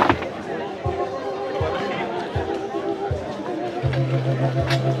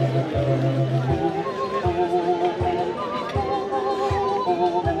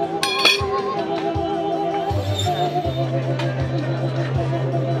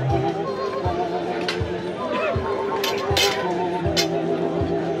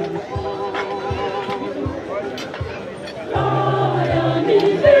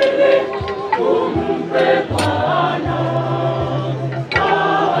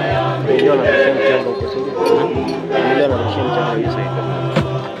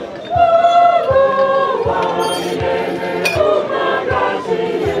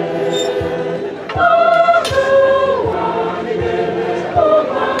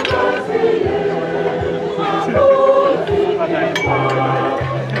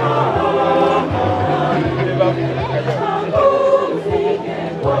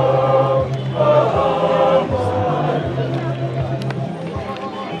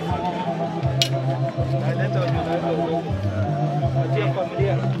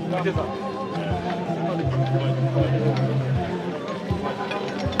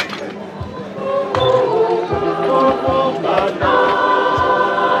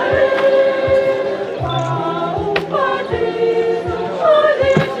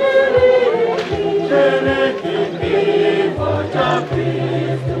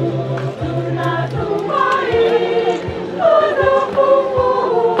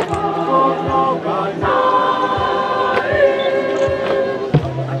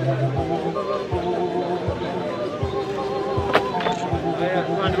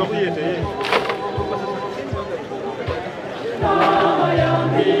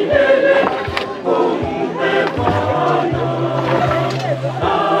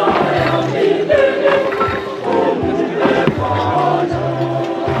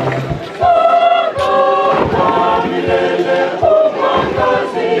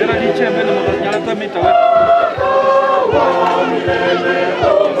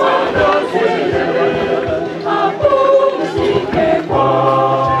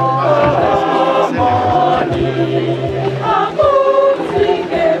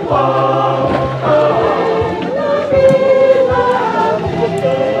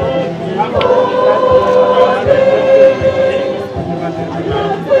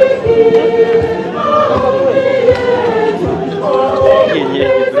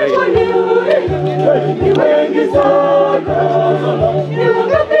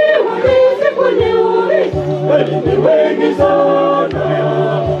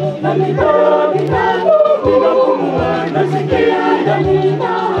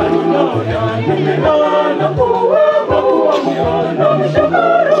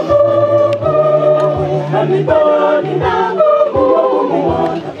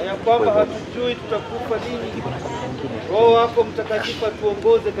 Ya kwamba hatujui tutakufa lini. Roho wako Mtakatifu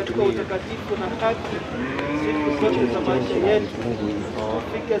atuongoze katika utakatifu na haki siku zote za maisha yetu,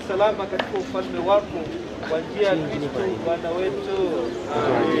 tufike salama katika ufalme wako kwa njia ya Kristo Bwana wetu.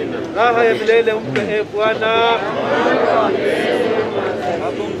 Raha ya milele umpe Bwana,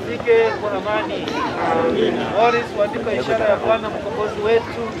 apumzike kwa amani. Maurice, waandika ishara ya Bwana mkombozi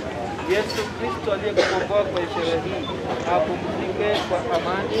wetu Yesu Kristo aliyekukomboa kwa ishara hii, apumzike kwa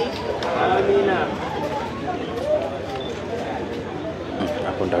amani. Amina.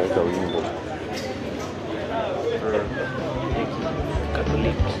 Hapo ndaweka wimbo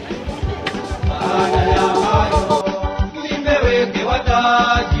Katoliki. Nimewekewa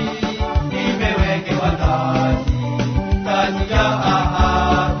taji, nimewekewa taji, taji ya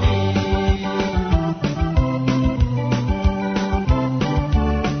ahadi.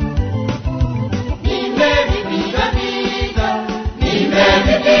 Nimevipiga vita,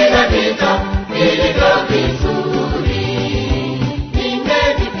 nimevipiga vita, vilivyo vizuri.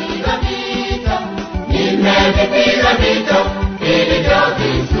 Nimevipiga vita, nimevipiga vita.